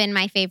not have been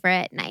my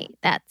favorite night.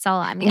 That's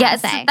all I'm going to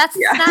say. That's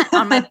not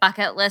on my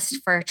bucket list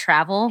for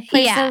travel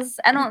places.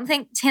 I don't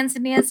think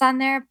Tanzania's on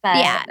there,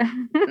 but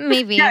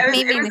maybe.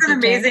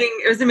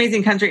 It was an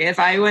amazing country. If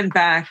I went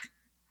back,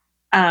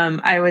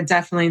 I would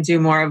definitely do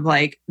more of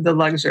like the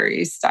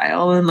luxury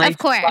style and like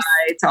fly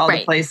to all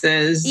the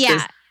places.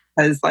 Just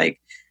because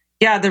like,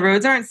 the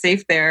roads aren't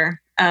safe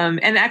there.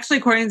 And actually,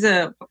 according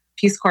to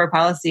Peace Corps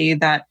policy,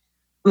 that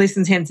at least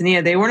in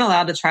Tanzania, they weren't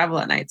allowed to travel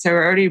at night. So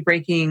we're already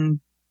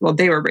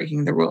they were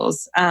breaking the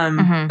rules.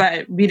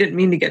 But we didn't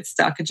mean to get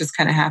stuck. It just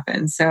kind of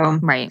happened. So,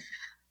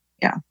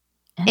 yeah.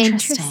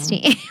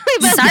 Interesting.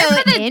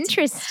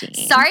 Interesting.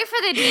 Sorry for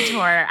the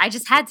detour. I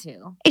just had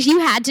to. You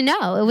had to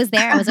know. It was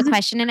there. It was a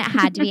question and it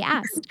had to be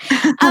asked.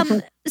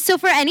 So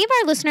for any of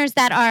our listeners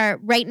that are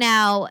right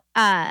now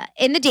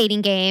in the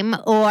dating game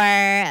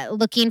or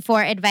looking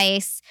for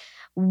advice,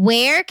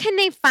 where can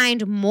they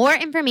find more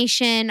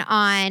information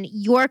on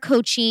your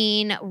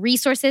coaching,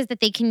 resources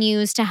that they can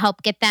use to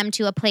help get them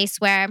to a place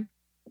where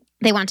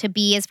they want to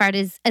be as far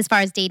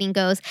as dating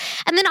goes?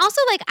 And then also,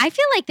 like, I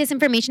feel like this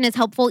information is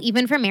helpful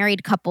even for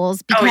married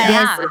couples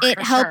because it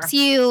helps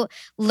you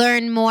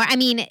learn more. I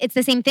mean, it's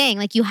the same thing.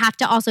 Like, you have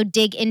to also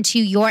dig into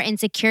your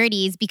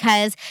insecurities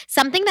because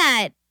something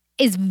that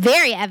is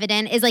very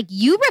evident is like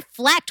you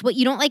reflect what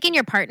you don't like in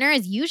your partner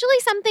is usually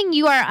something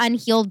you are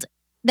unhealed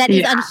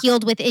is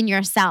unhealed within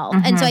yourself.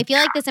 And so I feel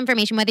like this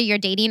information, whether you're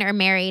dating or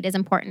married, is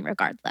important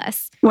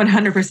regardless.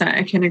 100%.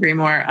 I can't agree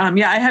more.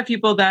 I have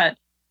people that,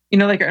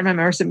 like are in my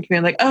membership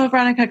community, like, oh,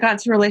 Veronica got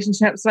into a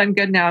relationship, so I'm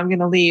good now. I'm going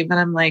to leave. And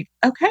I'm like,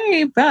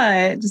 okay,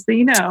 but just so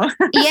you know.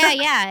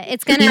 Yeah.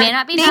 It's going to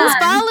things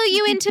follow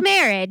you into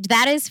marriage.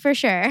 That is for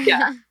sure.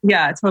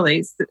 Yeah,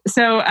 totally.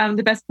 So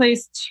the best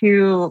place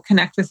to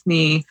connect with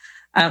me,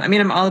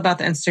 I'm all about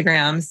the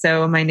Instagram.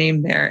 So my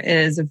name there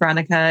is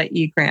Veronica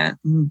E. Grant.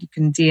 And you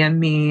can DM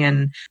me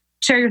and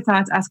share your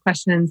thoughts, ask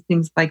questions,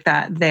 things like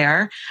that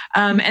there.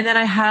 And then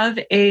I have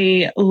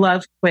a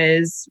love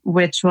quiz,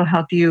 which will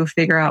help you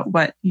figure out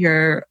what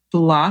your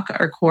block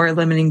or core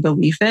limiting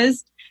belief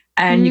is.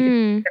 And you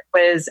can take the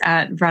quiz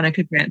at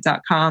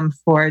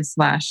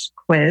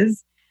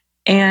veronicagrant.com/quiz.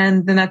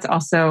 And then that's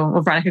also,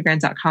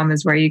 veronicagrant.com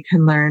is where you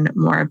can learn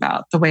more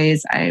about the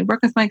ways I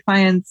work with my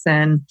clients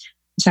and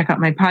check out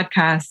my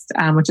podcast,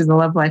 which is the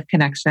Love Life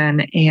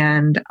Connection,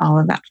 and all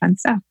of that fun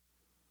stuff.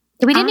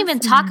 We didn't even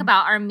talk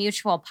about our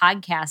mutual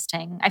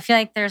podcasting. I feel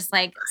like there's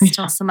like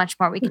still so much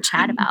more we could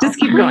chat about. Just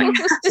keep going.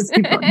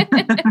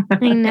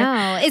 I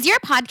know. Is your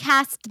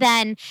podcast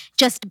then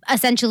just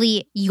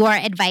essentially your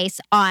advice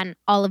on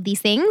all of these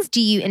things?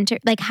 Do you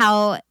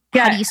how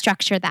do you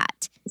structure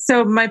that?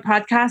 So my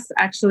podcast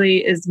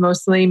actually is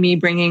mostly me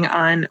bringing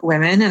on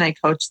women and I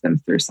coach them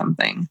through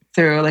something,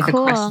 through like a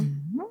question.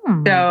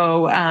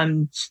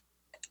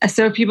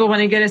 So if people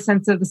want to get a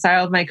sense of the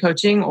style of my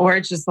coaching or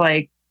just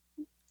like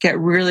get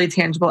really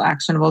tangible,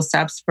 actionable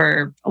steps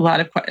for a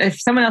lot of,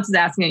 if someone else is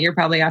asking it, you're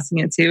probably asking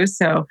it too.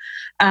 So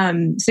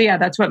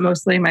that's what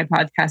mostly my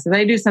podcast is.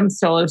 I do some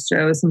solo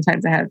shows.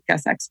 Sometimes I have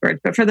guest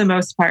experts, but for the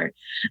most part,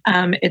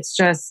 it's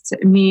just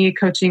me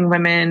coaching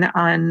women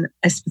on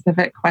a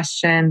specific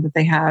question that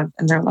they have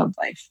in their love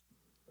life.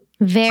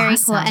 Very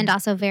cool and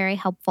also very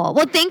helpful.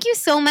 Well, thank you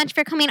so much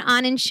for coming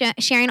on and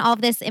sharing all of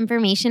this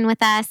information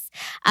with us.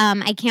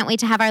 I can't wait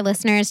to have our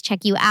listeners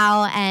check you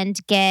out and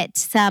get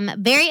some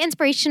very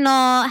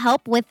inspirational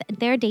help with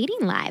their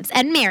dating lives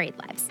and married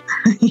lives.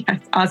 Yes,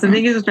 awesome.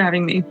 Thank you for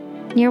having me.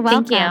 You're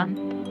welcome. Thank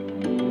you.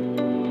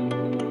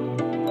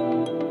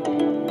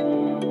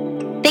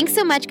 Thanks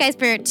so much, guys,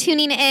 for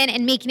tuning in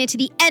and making it to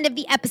the end of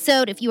the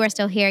episode. If you are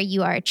still here,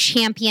 you are a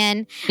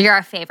champion. You're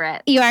our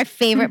favorite. You're our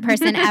favorite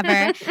person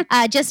ever.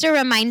 Just a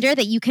reminder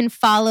that you can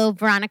follow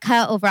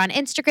Veronica over on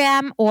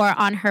Instagram or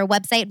on her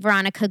website,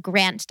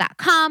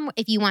 veronicagrant.com,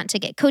 if you want to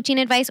get coaching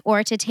advice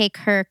or to take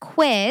her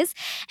quiz.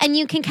 And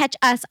you can catch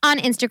us on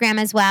Instagram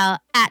as well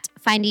at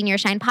Finding Your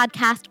Shine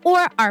Podcast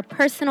or our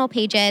personal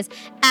pages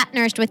at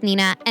Nourished with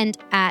Nina and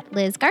at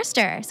Liz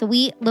Garster. So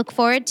we look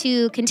forward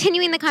to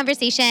continuing the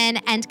conversation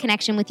and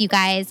connection with you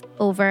guys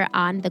over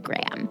on the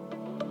gram.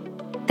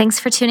 Thanks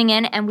for tuning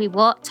in, and we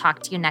will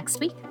talk to you next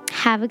week.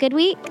 Have a good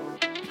week.